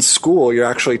think in school, you're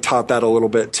actually taught that a little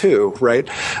bit too, right?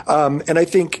 And I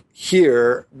think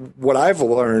here, what I've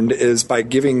learned is by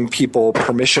giving people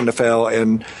permission to fail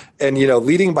and, you know,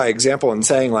 leading by example and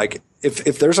saying, like,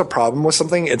 if there's a problem with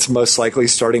something, it's most likely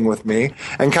starting with me.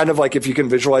 And kind of like, if you can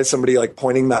visualize somebody, like,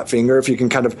 pointing that finger, if you can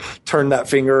kind of turn that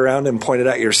finger around and point it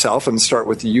at yourself and start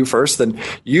with you first, then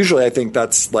usually I think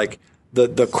that's, like,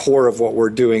 the core of what we're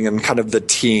doing and kind of the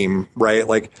team, right?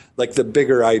 Like the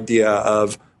bigger idea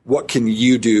of what can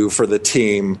you do for the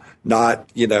team, not,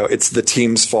 you know, it's the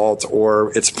team's fault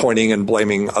or it's pointing and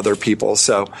blaming other people.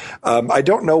 So I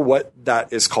don't know what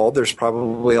that is called. There's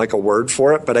probably, like, a word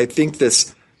for it, but I think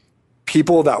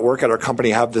people that work at our company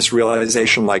have this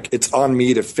realization, like, it's on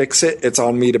me to fix it. It's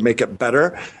on me to make it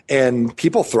better. And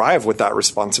people thrive with that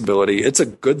responsibility. It's a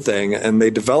good thing, and they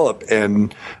develop.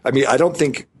 And I mean, I don't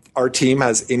think our team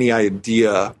has any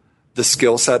idea the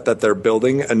skill set that they're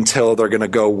building until they're going to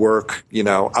go work, you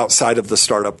know, outside of the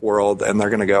startup world. And they're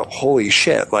going to go, holy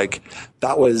shit, like,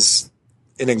 that was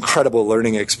an incredible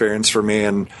learning experience for me.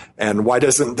 And why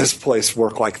doesn't this place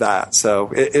work like that?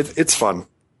 So it's fun.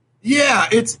 Yeah,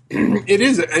 it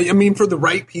is. I mean, for the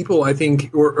right people, I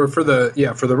think, or for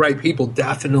the right people,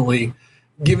 definitely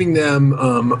giving them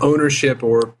ownership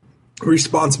or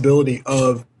responsibility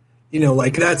of, you know,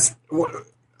 like, that's.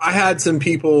 I had some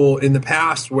people in the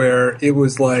past where it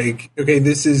was like, okay,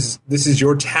 this is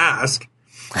your task,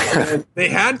 and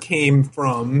they came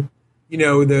from, you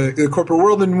know, the corporate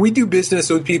world, and we do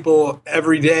business with people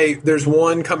every day. There's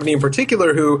one company in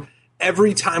particular who,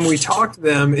 every time we talk to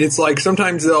them, it's like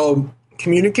sometimes they'll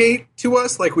communicate to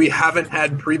us like we haven't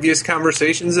had previous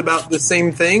conversations about the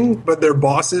same thing, but their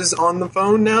boss is on the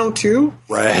phone now too.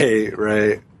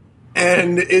 Right.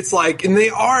 And it's like, and they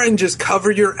are in just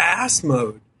cover your ass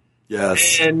mode.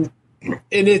 Yes. And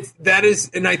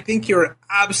I think you're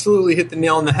absolutely hit the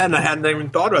nail on the head. And I hadn't even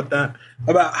thought about that,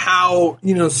 about how,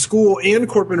 you know, school and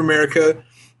corporate America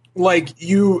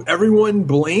everyone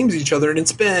blames each other, and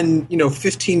it's been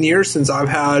 15 years since I've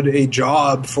had a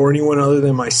job for anyone other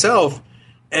than myself,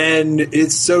 and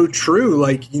it's so true.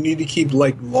 Like, you need to keep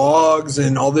like logs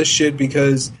and all this shit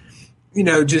because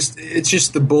it's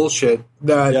just the bullshit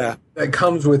that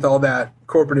comes with all that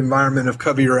corporate environment of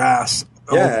cover your ass.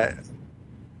 Yeah.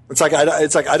 It's like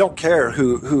I don't care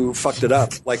who fucked it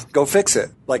up. Like, go fix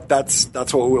it. Like, that's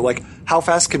what we're like. How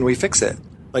fast can we fix it?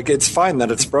 Like, it's fine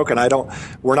that it's broken.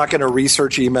 We're not going to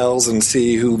research emails and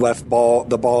see who left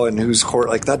the ball in whose court.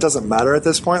 Like, that doesn't matter at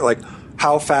this point. Like,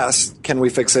 how fast can we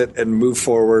fix it and move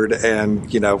forward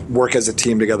and, work as a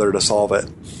team together to solve it?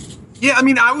 Yeah. I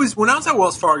mean, when I was at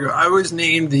Wells Fargo, I was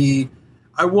named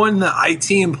I won the IT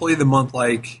Employee of the Month,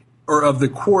 or of the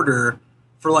quarter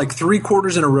for 3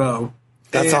 quarters in a row.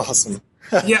 That's awesome.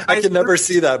 Yeah. I can never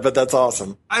see that, but that's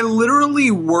awesome. I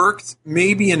literally worked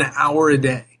maybe an hour a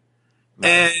day.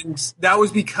 And that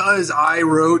was because I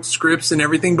wrote scripts and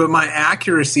everything, but my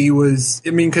accuracy was,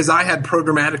 because I had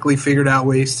programmatically figured out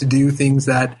ways to do things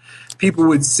that people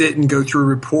would sit and go through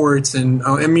reports. And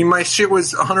my shit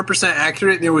was 100%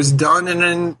 accurate, and it was done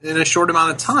in a short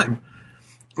amount of time.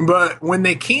 But when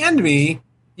they canned me,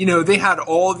 they had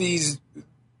all these,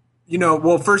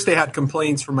 first they had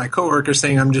complaints from my coworkers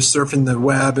saying I'm just surfing the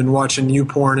web and watching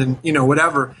YouPorn and,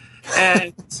 whatever.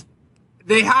 And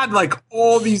they had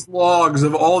all these logs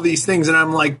of all these things, and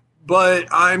I'm like, but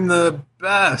I'm the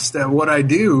best at what I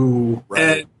do.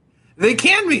 Right. And they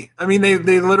canned me. They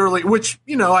literally, which,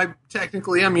 I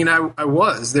technically, I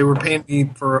was. They were paying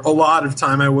me for a lot of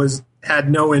time. I had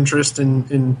no interest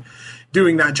in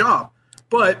doing that job.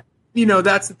 But,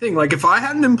 that's the thing. Like, if I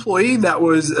had an employee that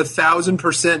was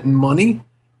 1,000% money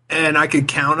and I could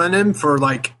count on him for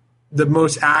the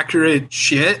most accurate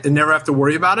shit and never have to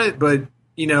worry about it, but,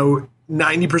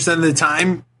 90% of the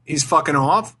time he's fucking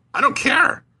off, I don't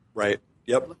care. Right.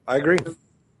 Yep. I agree.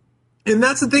 And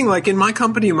that's the thing. Like, in my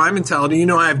company, in my mentality,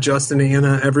 I have Justin,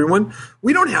 Anna, everyone.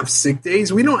 We don't have sick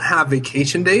days. We don't have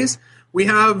vacation days.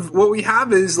 What we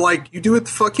have is you do what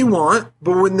the fuck you want,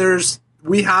 but when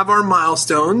we have our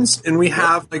milestones, and we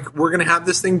have we're going to have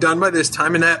this thing done by this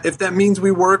time. And if that means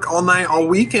we work all night, all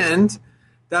weekend,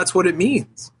 that's what it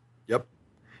means. Yep.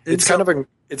 It's kind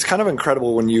of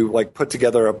incredible when you put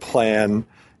together a plan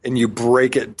and you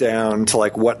break it down to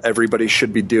what everybody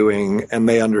should be doing, and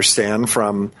they understand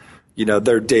from,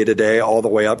 their day to day all the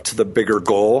way up to the bigger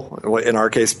goal. In our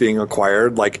case, being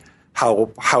acquired,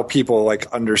 how people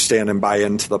understand and buy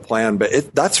into the plan.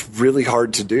 But that's really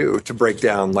hard to do, to break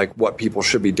down what people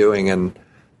should be doing, and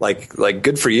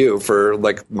good for you for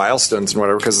milestones and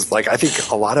whatever. Because I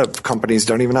think a lot of companies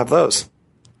don't even have those.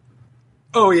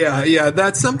 Oh yeah.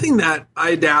 That's something that I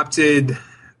adapted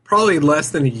probably less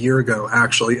than a year ago,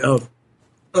 actually, of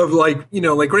right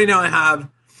now I have,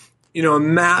 a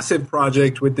massive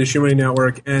project with the Shoe Money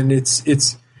Network, and it's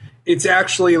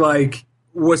actually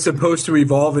was supposed to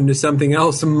evolve into something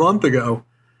else a month ago.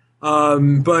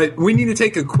 But we need to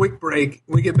take a quick break.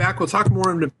 When we get back, we'll talk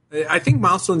more. I think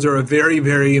milestones are a very,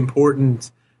 very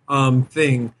important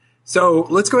thing. So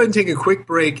let's go ahead and take a quick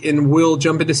break, and we'll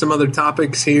jump into some other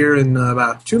topics here in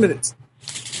about 2 minutes.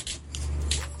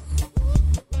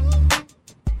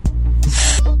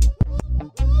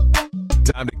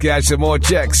 Time to cash some more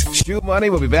checks. Shoe Money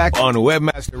will be back on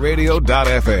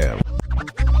webmasterradio.fm.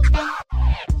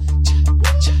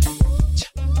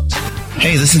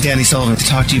 Hey, this is Danny Sullivan to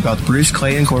talk to you about Bruce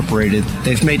Clay Incorporated.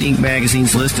 They've made Inc.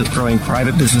 Magazine's list of growing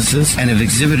private businesses and have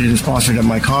exhibited and sponsored at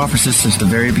my conferences since the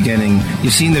very beginning.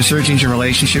 You've seen their search engine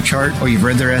relationship chart, or you've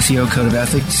read their SEO code of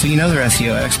ethics, so you know they're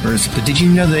SEO experts. But did you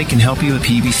know they can help you with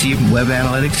PPC, web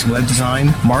analytics, web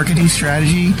design, marketing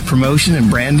strategy, promotion, and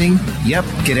branding? Yep,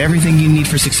 get everything you need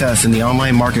for success in the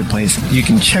online marketplace. You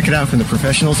can check it out from the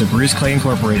professionals at Bruce Clay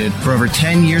Incorporated. For over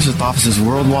 10 years with offices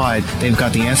worldwide, they've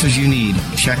got the answers you need.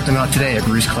 Check them out today at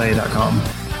bruceclay.com.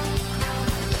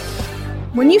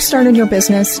 When you started your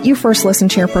business, you first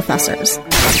listened to your professors.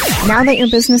 Now that your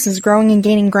business is growing and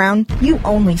gaining ground, you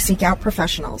only seek out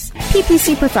professionals.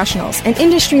 PPC Professionals, an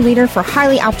industry leader for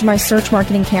highly optimized search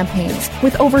marketing campaigns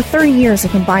with over 30 years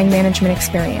of combined management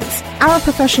experience. Our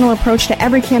professional approach to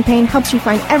every campaign helps you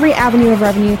find every avenue of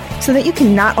revenue so that you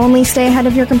can not only stay ahead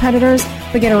of your competitors,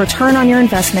 but get a return on your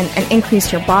investment and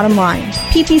increase your bottom line.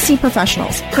 PPC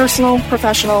Professionals, personal,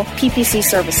 professional, PPC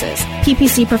services.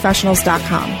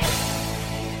 PPCprofessionals.com.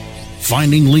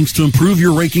 Finding links to improve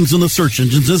your rankings in the search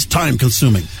engines is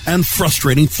time-consuming and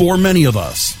frustrating for many of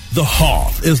us. The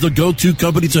Hoff is the go-to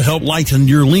company to help lighten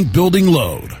your link building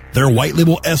load. Their white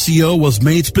label SEO was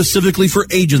made specifically for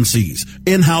agencies,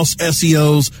 in-house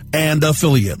SEOs, and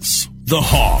affiliates. The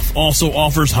Hoff also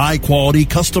offers high-quality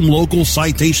custom local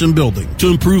citation building to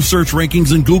improve search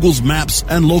rankings in Google's maps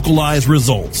and localized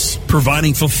results,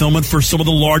 providing fulfillment for some of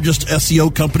the largest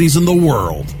SEO companies in the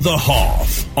world. The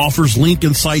Hoff offers link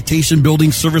and citation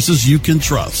building services you can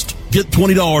trust. Get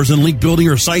 $20 in link building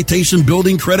or citation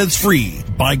building credits free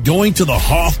by going to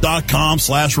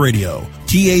thehoff.com/radio.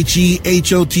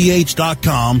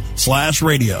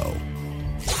 TheHehoth.com/radio.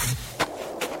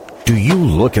 Do you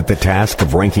look at the task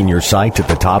of ranking your site at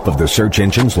the top of the search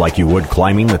engines like you would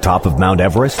climbing the top of Mount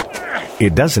Everest?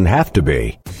 It doesn't have to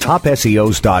be.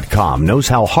 TopSEOs.com knows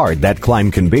how hard that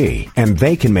climb can be, and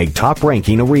they can make top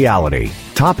ranking a reality.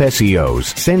 Top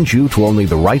SEOs sends you to only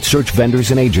the right search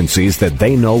vendors and agencies that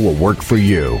they know will work for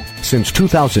you. Since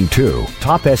 2002,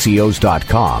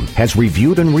 TopSEOs.com has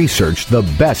reviewed and researched the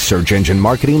best search engine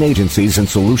marketing agencies and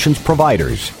solutions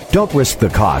providers. Don't risk the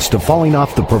cost of falling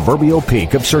off the proverbial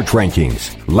peak of search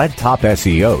rankings. Let Top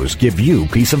SEOs give you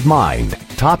peace of mind.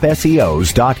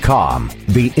 TopSEOs.com,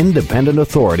 the independent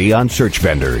authority on search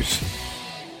vendors.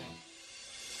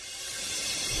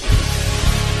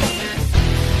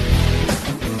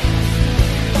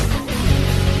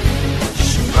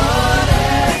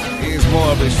 Here's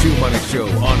more of the Shoe Money Show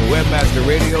on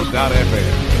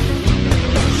WebmasterRadio.fm.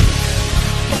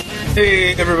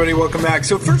 Hey, everybody, welcome back.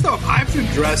 So first off, I have to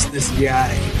address this guy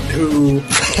who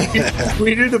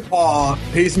tweeted a paw.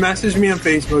 He's messaged me on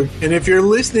Facebook. And if you're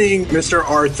listening, Mr.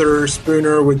 Arthur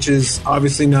Spooner, which is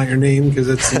obviously not your name because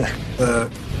it's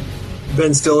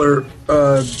Ben Stiller,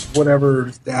 whatever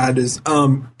his dad is,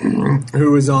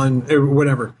 who is on,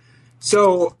 whatever.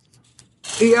 So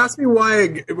he asked me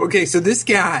why. Okay, so this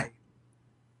guy,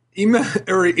 he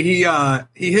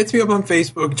hits me up on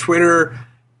Facebook, Twitter.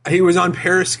 He was on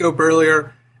Periscope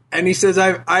earlier, and he says,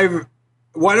 why do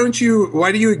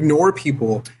you ignore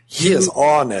people? He is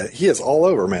on it. He is all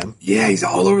over, man. Yeah, he's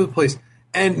all over the place.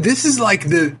 And this is like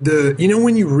the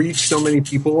when you reach so many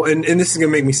people, and this is going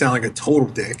to make me sound like a total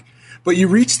dick, but you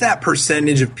reach that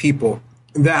percentage of people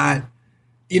that,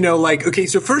 okay,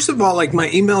 so first of all, like my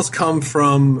emails come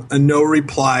from a no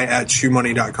reply at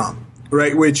shoemoney.com,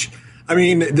 right? Which, I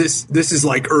mean, this is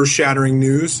like earth-shattering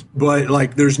news, but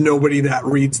like there's nobody that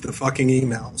reads the fucking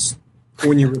emails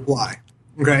when you reply.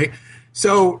 Okay.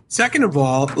 So second of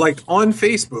all, like on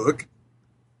Facebook,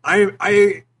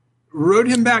 I wrote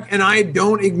him back and I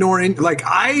don't ignore it. Like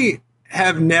I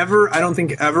have never, I don't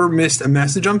think ever missed a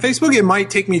message on Facebook. It might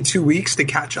take me 2 weeks to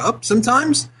catch up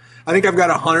sometimes. I think I've got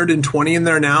 120 in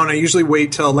there now, and I usually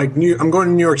wait till I'm going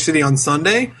to New York City on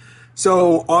Sunday.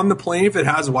 So on the plane, if it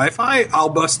has Wi-Fi, I'll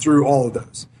bust through all of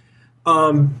those.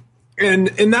 And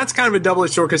that's kind of a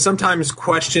double-edged sword because sometimes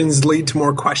questions lead to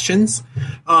more questions.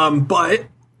 But,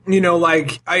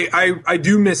 I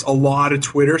do miss a lot of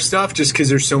Twitter stuff just because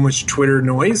there's so much Twitter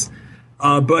noise.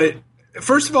 But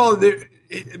first of all,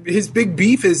 his big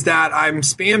beef is that I'm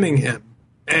spamming him.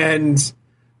 And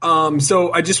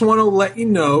so I just want to let you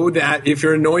know that if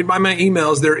you're annoyed by my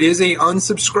emails, there is a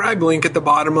unsubscribe link at the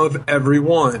bottom of every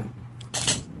one.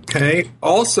 Okay.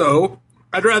 Also,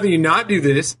 I'd rather you not do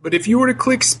this, but if you were to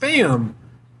click spam,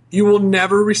 you will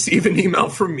never receive an email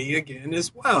from me again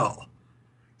as well.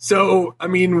 So, I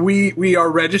mean, we are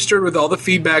registered with all the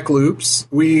feedback loops.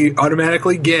 We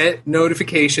automatically get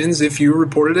notifications if you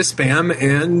report it as spam,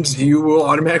 and you will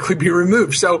automatically be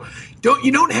removed. So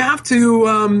you don't have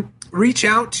to reach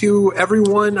out to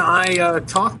everyone I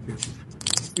talk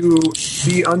to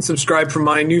be unsubscribed from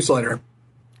my newsletter.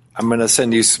 I'm going to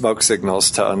send you smoke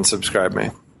signals to unsubscribe me.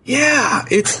 Yeah,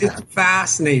 it's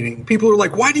fascinating. People are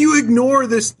like, why do you ignore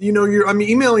this? I'm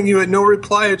emailing you at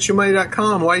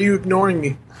noreply@shoemoney.com. Why are you ignoring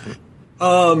me?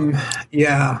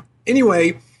 Yeah.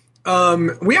 Anyway,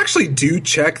 we actually do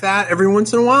check that every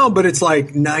once in a while, but it's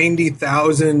like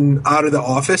 90,000 out of the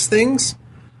office things.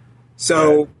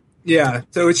 So, yeah.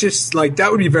 So it's just like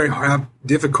that would be very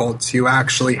difficult to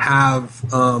actually have.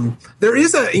 There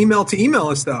is an email to email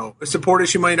us, though,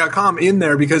 support@shoemoney.com in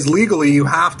there, because legally you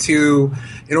have to,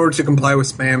 in order to comply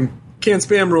with canned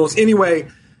spam rules. Anyway,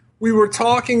 we were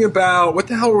talking about, what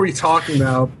the hell were we talking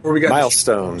about? Where we got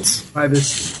milestones by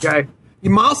this guy.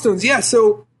 Milestones, yeah.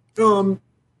 So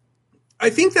I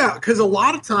think that because a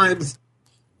lot of times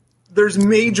there's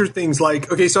major things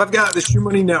like, okay, so I've got the Shoe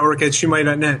Money Network at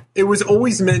shoemoney.net. It was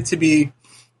always meant to be,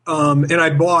 and I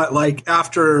bought, like,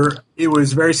 after it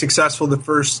was very successful the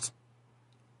first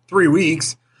 3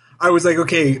 weeks, I was like,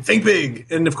 okay, think big.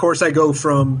 And of course I go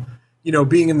from,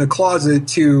 being in the closet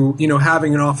to,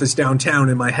 having an office downtown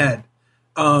in my head.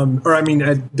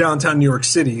 At downtown New York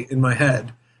City in my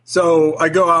head. So I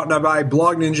go out and I buy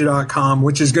blogninja.com,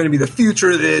 which is going to be the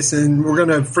future of this, and I'm going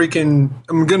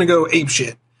to go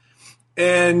apeshit.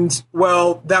 And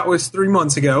well, that was 3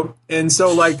 months ago. And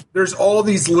so like, there's all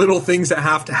these little things that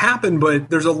have to happen, but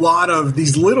there's a lot of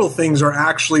these little things are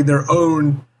actually their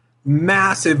own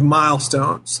massive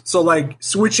milestones. So like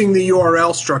switching the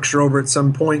URL structure over at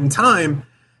some point in time,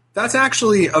 that's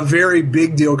actually a very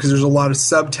big deal because there's a lot of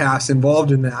subtasks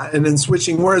involved in that. And then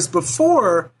switching, whereas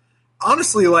before,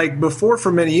 honestly, like before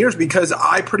for many years, because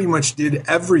I pretty much did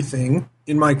everything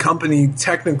in my company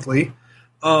technically,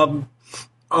 on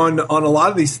a lot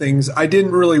of these things, I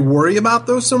didn't really worry about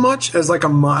those so much as like a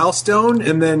milestone.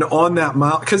 And then on that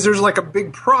because there's like a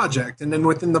big project, and then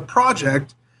within the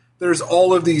project, there's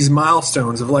all of these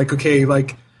milestones of like, okay,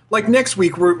 like next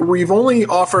week, we've only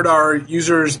offered our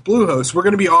users Bluehost. We're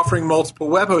going to be offering multiple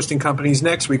web hosting companies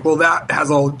next week. Well, that has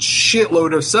a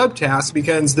shitload of subtasks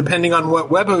because depending on what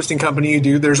web hosting company you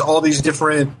do, there's all these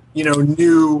different,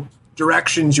 new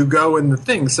directions you go in the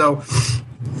thing. So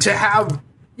to have,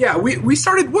 we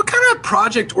started, what kind of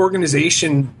project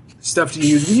organization stuff do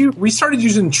you use? We started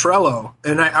using Trello,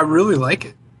 and I really like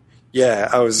it. Yeah,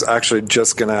 I was actually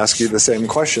just going to ask you the same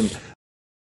question.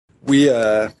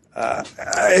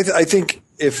 I think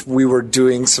if we were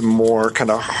doing some more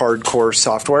kind of hardcore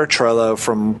software, Trello,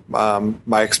 from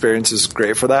my experience, is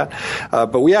great for that.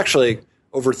 But we actually,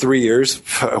 over 3 years,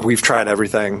 we've tried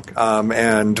everything,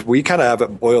 and we kind of have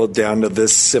it boiled down to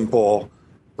this simple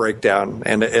breakdown.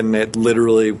 And it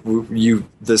literally,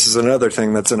 this is another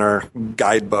thing that's in our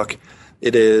guidebook.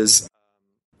 It is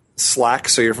Slack.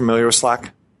 So you're familiar with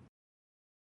Slack?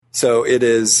 So it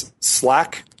is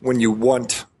Slack when you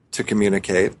want to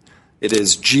communicate. It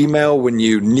is Gmail when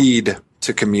you need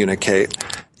to communicate.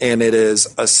 And it is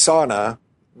Asana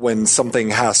when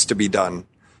something has to be done.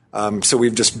 So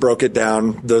we've just broke it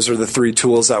down. Those are the 3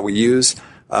 tools that we use.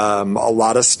 A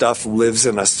lot of stuff lives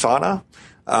in Asana,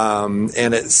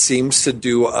 and it seems to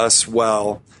do us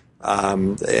well.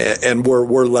 And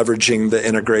we're leveraging the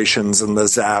integrations and the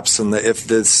zaps and the if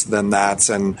this then that's,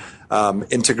 and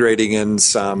integrating in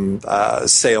some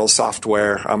sales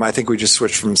software. I think we just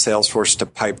switched from Salesforce to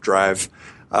Pipedrive.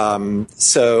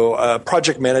 So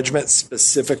project management,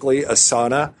 specifically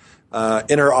Asana,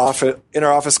 inner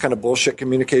office kind of bullshit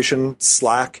communication,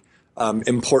 Slack,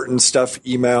 important stuff,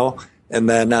 email, and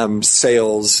then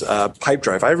sales,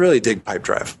 Pipedrive. I really dig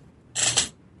Pipedrive.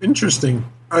 Interesting.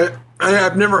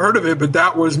 I've never heard of it, but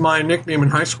that was my nickname in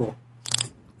high school.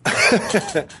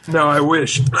 No, I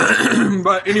wish.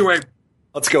 But anyway.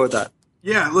 Let's go with that.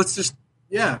 Yeah,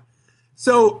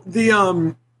 So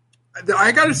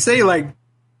I got to say, like,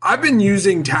 I've been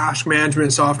using task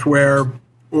management software,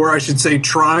 or I should say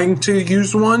trying to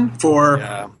use one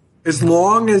for as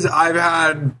long as I've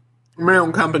had my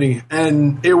own company.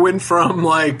 And it went from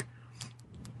like,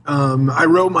 I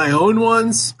wrote my own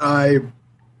ones. I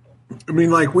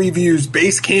mean, like, we've used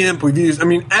Basecamp,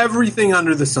 everything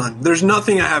under the sun. There's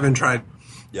nothing I haven't tried.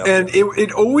 Yep. And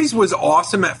it always was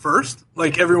awesome at first.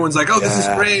 Like, everyone's like, oh, this is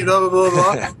great, blah, blah, blah,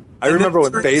 blah. I remember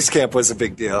when Basecamp was a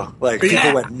big deal. Like,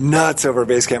 people went nuts over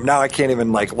Basecamp. Now I can't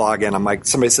even, like, log in. I'm like,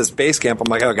 somebody says Basecamp. I'm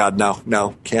like, oh, God,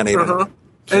 no, can't even.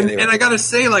 And I got to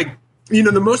say, like,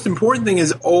 the most important thing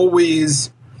is always,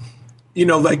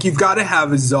 like, you've got to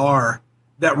have a czar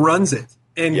that runs it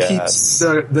and keeps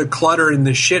the clutter and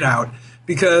the shit out.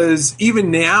 Because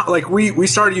even now, like, we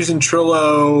started using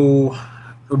Trello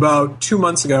about 2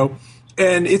 months ago,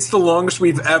 and it's the longest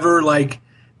we've ever, like,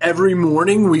 every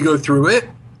morning we go through it.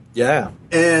 Yeah.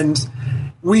 And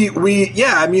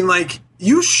like,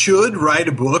 you should write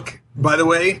a book, by the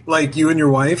way, like, you and your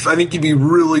wife. I think you'd be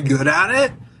really good at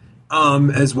it.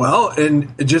 As well,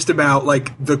 and just about,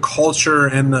 like, the culture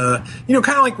and the,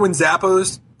 kind of like when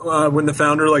Zappos, when the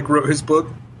founder, like, wrote his book.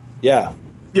 Yeah,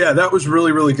 that was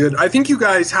really, really good. I think you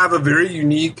guys have a very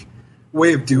unique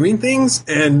way of doing things,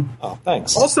 and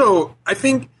thanks. Also, I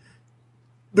think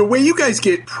the way you guys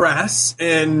get press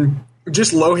and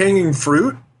just low hanging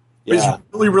fruit is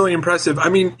really, really impressive. I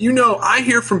mean, I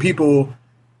hear from people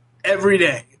every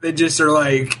day. They just are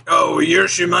like, oh, you're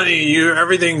Shoe-Money,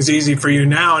 everything's easy for you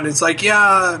now. And it's like,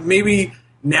 yeah, maybe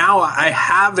now I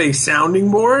have a sounding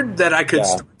board that I could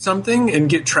start something and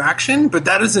get traction, but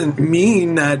that doesn't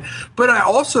mean that. But I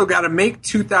also got to make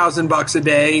 $2,000 a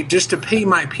day just to pay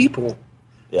my people.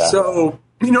 Yeah. So,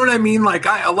 you know what I mean? Like,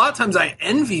 a lot of times I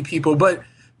envy people, but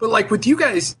like with you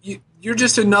guys, you're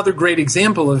just another great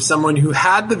example of someone who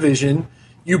had the vision.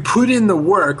 You put in the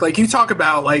work. Like, you talk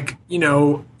about, like,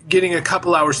 getting a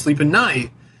couple hours sleep a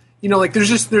night. Like,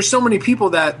 there's so many people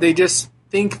that they just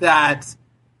think that,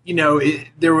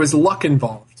 there was luck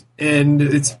involved.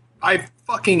 And I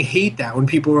fucking hate that when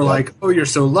people are like, oh, you're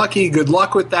so lucky, good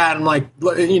luck with that. I'm like,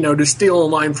 to steal a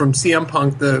line from CM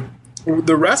Punk,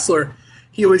 the wrestler,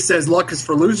 he always says luck is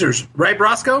for losers. Right,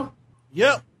 Brosco?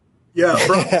 Yep. Yeah.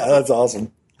 Yeah, that's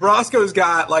awesome. Brosco's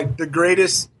got like the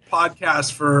greatest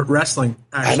podcast for wrestling.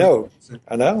 Actually.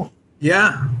 I know.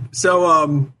 Yeah.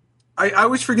 So I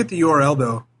always forget the URL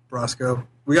though, Brosco.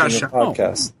 We got King of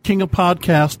Podcasts. King of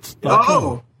Podcasts.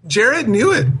 Oh, Jared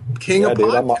knew it. King of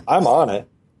Podcasts. I'm on it.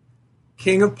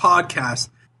 King of Podcasts.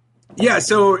 Yeah,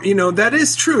 so, that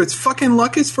is true. It's fucking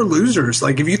luck is for losers.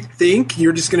 Like, if you think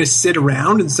you're just going to sit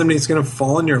around and somebody's going to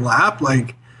fall in your lap,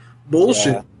 like,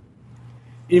 bullshit.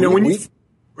 Yeah.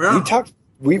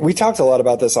 We talked a lot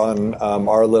about this on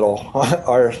our little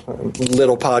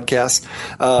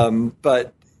podcast.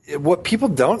 But what people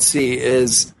don't see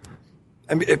is,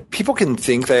 I mean, people can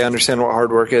think they understand what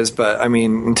hard work is, but I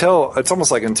mean, until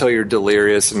you're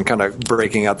delirious and kind of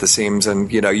breaking out the seams, and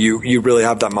you really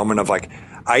have that moment of like,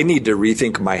 I need to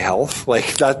rethink my health.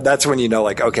 Like that's when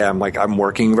okay, I'm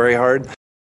working very hard.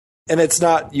 And it's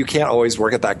not, you can't always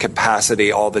work at that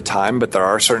capacity all the time, but there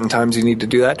are certain times you need to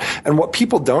do that. And what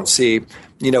people don't see,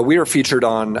 we were featured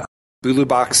on Bulu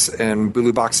Box, and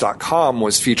BuluBox.com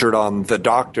was featured on The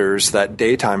Doctors, that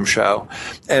daytime show.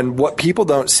 And what people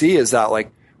don't see is that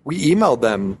we emailed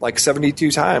them 72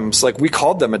 times. We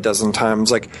called them a dozen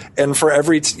times. And for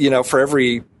every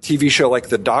TV show like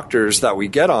The Doctors that we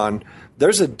get on,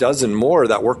 there's a dozen more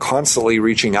that we're constantly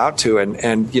reaching out to.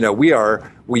 And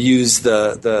we use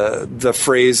the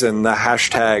phrase and the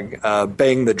hashtag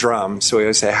bang the drum. So we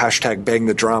always say hashtag bang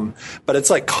the drum, but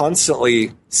it's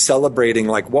constantly celebrating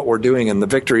what we're doing and the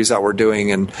victories that we're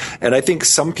doing. And I think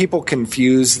some people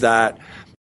confuse that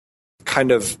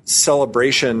kind of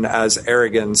celebration as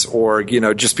arrogance, or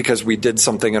just because we did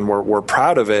something and we're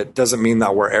proud of it doesn't mean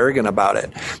that we're arrogant about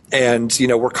it. And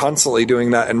we're constantly doing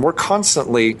that, and we're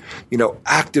constantly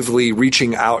actively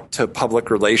reaching out to public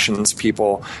relations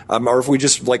people, or if we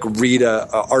just read a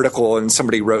article and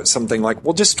somebody wrote something,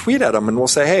 we'll just tweet at them and we'll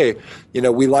say, hey,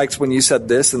 we liked when you said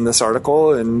this in this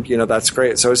article, and that's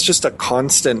great. So it's just a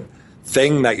constant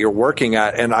thing that you're working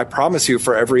at. And I promise you,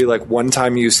 for every one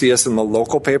time you see us in the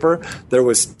local paper, there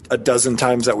was a dozen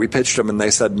times that we pitched them and they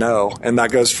said no. And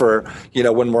that goes for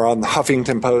when we're on the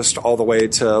Huffington Post all the way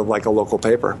to a local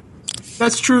paper.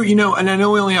 That's true. And I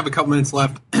know we only have a couple minutes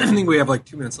left. I think we have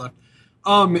 2 minutes left.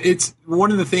 It's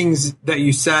one of the things that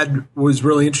you said was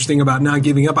really interesting about not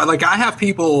giving up. I have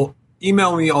people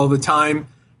email me all the time,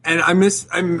 and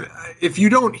if you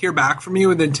don't hear back from me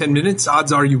within 10 minutes,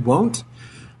 odds are you won't.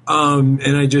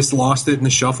 And I just lost it in the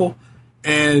shuffle.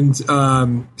 And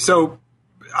so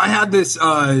I had this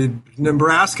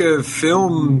Nebraska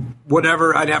film,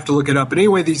 whatever, I'd have to look it up. But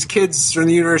anyway, these kids from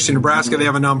the University of Nebraska, they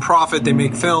have a nonprofit, they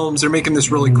make films, they're making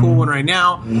this really cool one right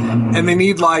now, and they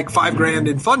need $5,000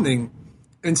 in funding.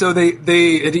 And so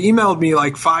they had emailed me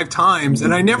 5 times,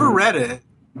 and I never read it.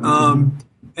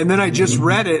 And then I just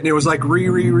read it, and it was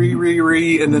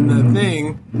re, and then the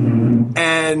thing.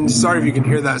 And sorry if you can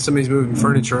hear that. Somebody's moving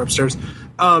furniture upstairs.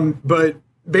 But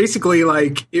basically,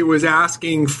 it was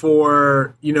asking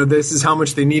for, this is how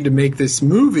much they need to make this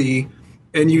movie,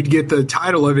 and you'd get the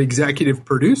title of executive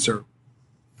producer.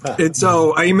 And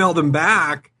so I emailed them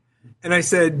back, and I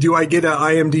said, do I get an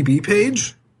IMDb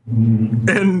page?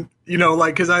 And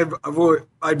because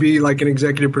I'd be an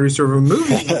executive producer of a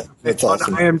movie That's on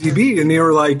awesome. IMDb, and they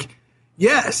were like,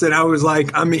 yes, and I was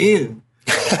like, I'm in.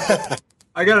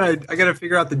 I gotta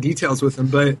figure out the details with them,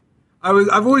 but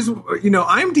I've always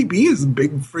IMDb is a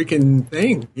big freaking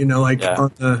thing,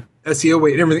 on the SEO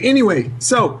weight and everything. Anyway,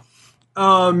 so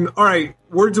all right,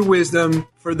 words of wisdom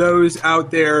for those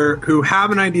out there who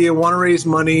have an idea, want to raise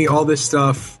money, all this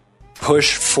stuff.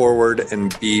 Push forward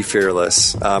and be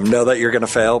fearless. Know that you're going to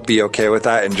fail. Be okay with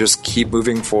that, and just keep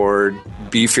moving forward.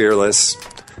 Be fearless.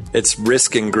 It's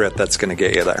risk and grit that's going to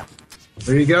get you there.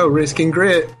 There you go, risk and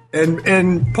grit.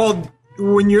 And Paul,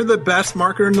 when you're the best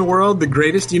marketer in the world, the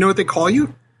greatest, do you know what they call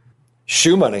you?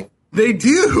 Shoe money. They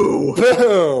do.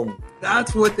 Boom.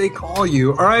 That's what they call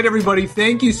you. All right, everybody.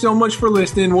 Thank you so much for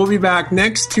listening. We'll be back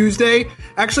next Tuesday.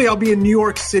 Actually, I'll be in New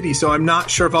York City, so I'm not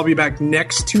sure if I'll be back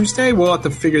next Tuesday. We'll have to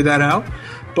figure that out.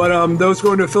 But those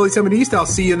going to Philly Summit East, I'll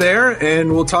see you there,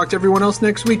 and we'll talk to everyone else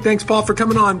next week. Thanks, Paul, for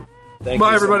coming on.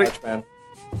 Bye, everybody. So much, man.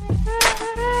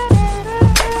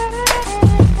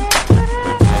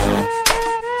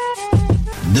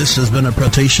 This has been a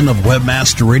presentation of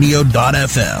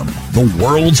WebmasterRadio.fm, the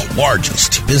world's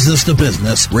largest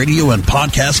business-to-business radio and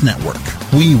podcast network.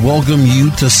 We welcome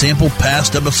you to sample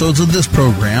past episodes of this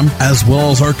program, as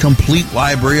well as our complete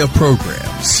library of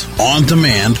programs, on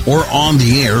demand or on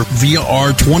the air via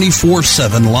our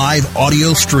 24/7 live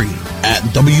audio stream at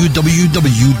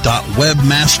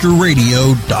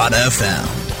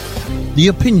www.webmasterradio.fm. The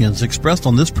opinions expressed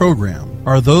on this program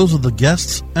are those of the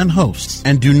guests and hosts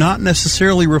and do not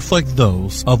necessarily reflect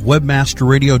those of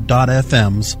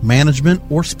WebmasterRadio.fm's management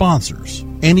or sponsors.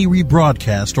 Any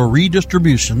rebroadcast or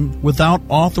redistribution without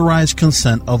authorized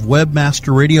consent of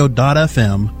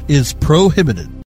WebmasterRadio.fm is prohibited.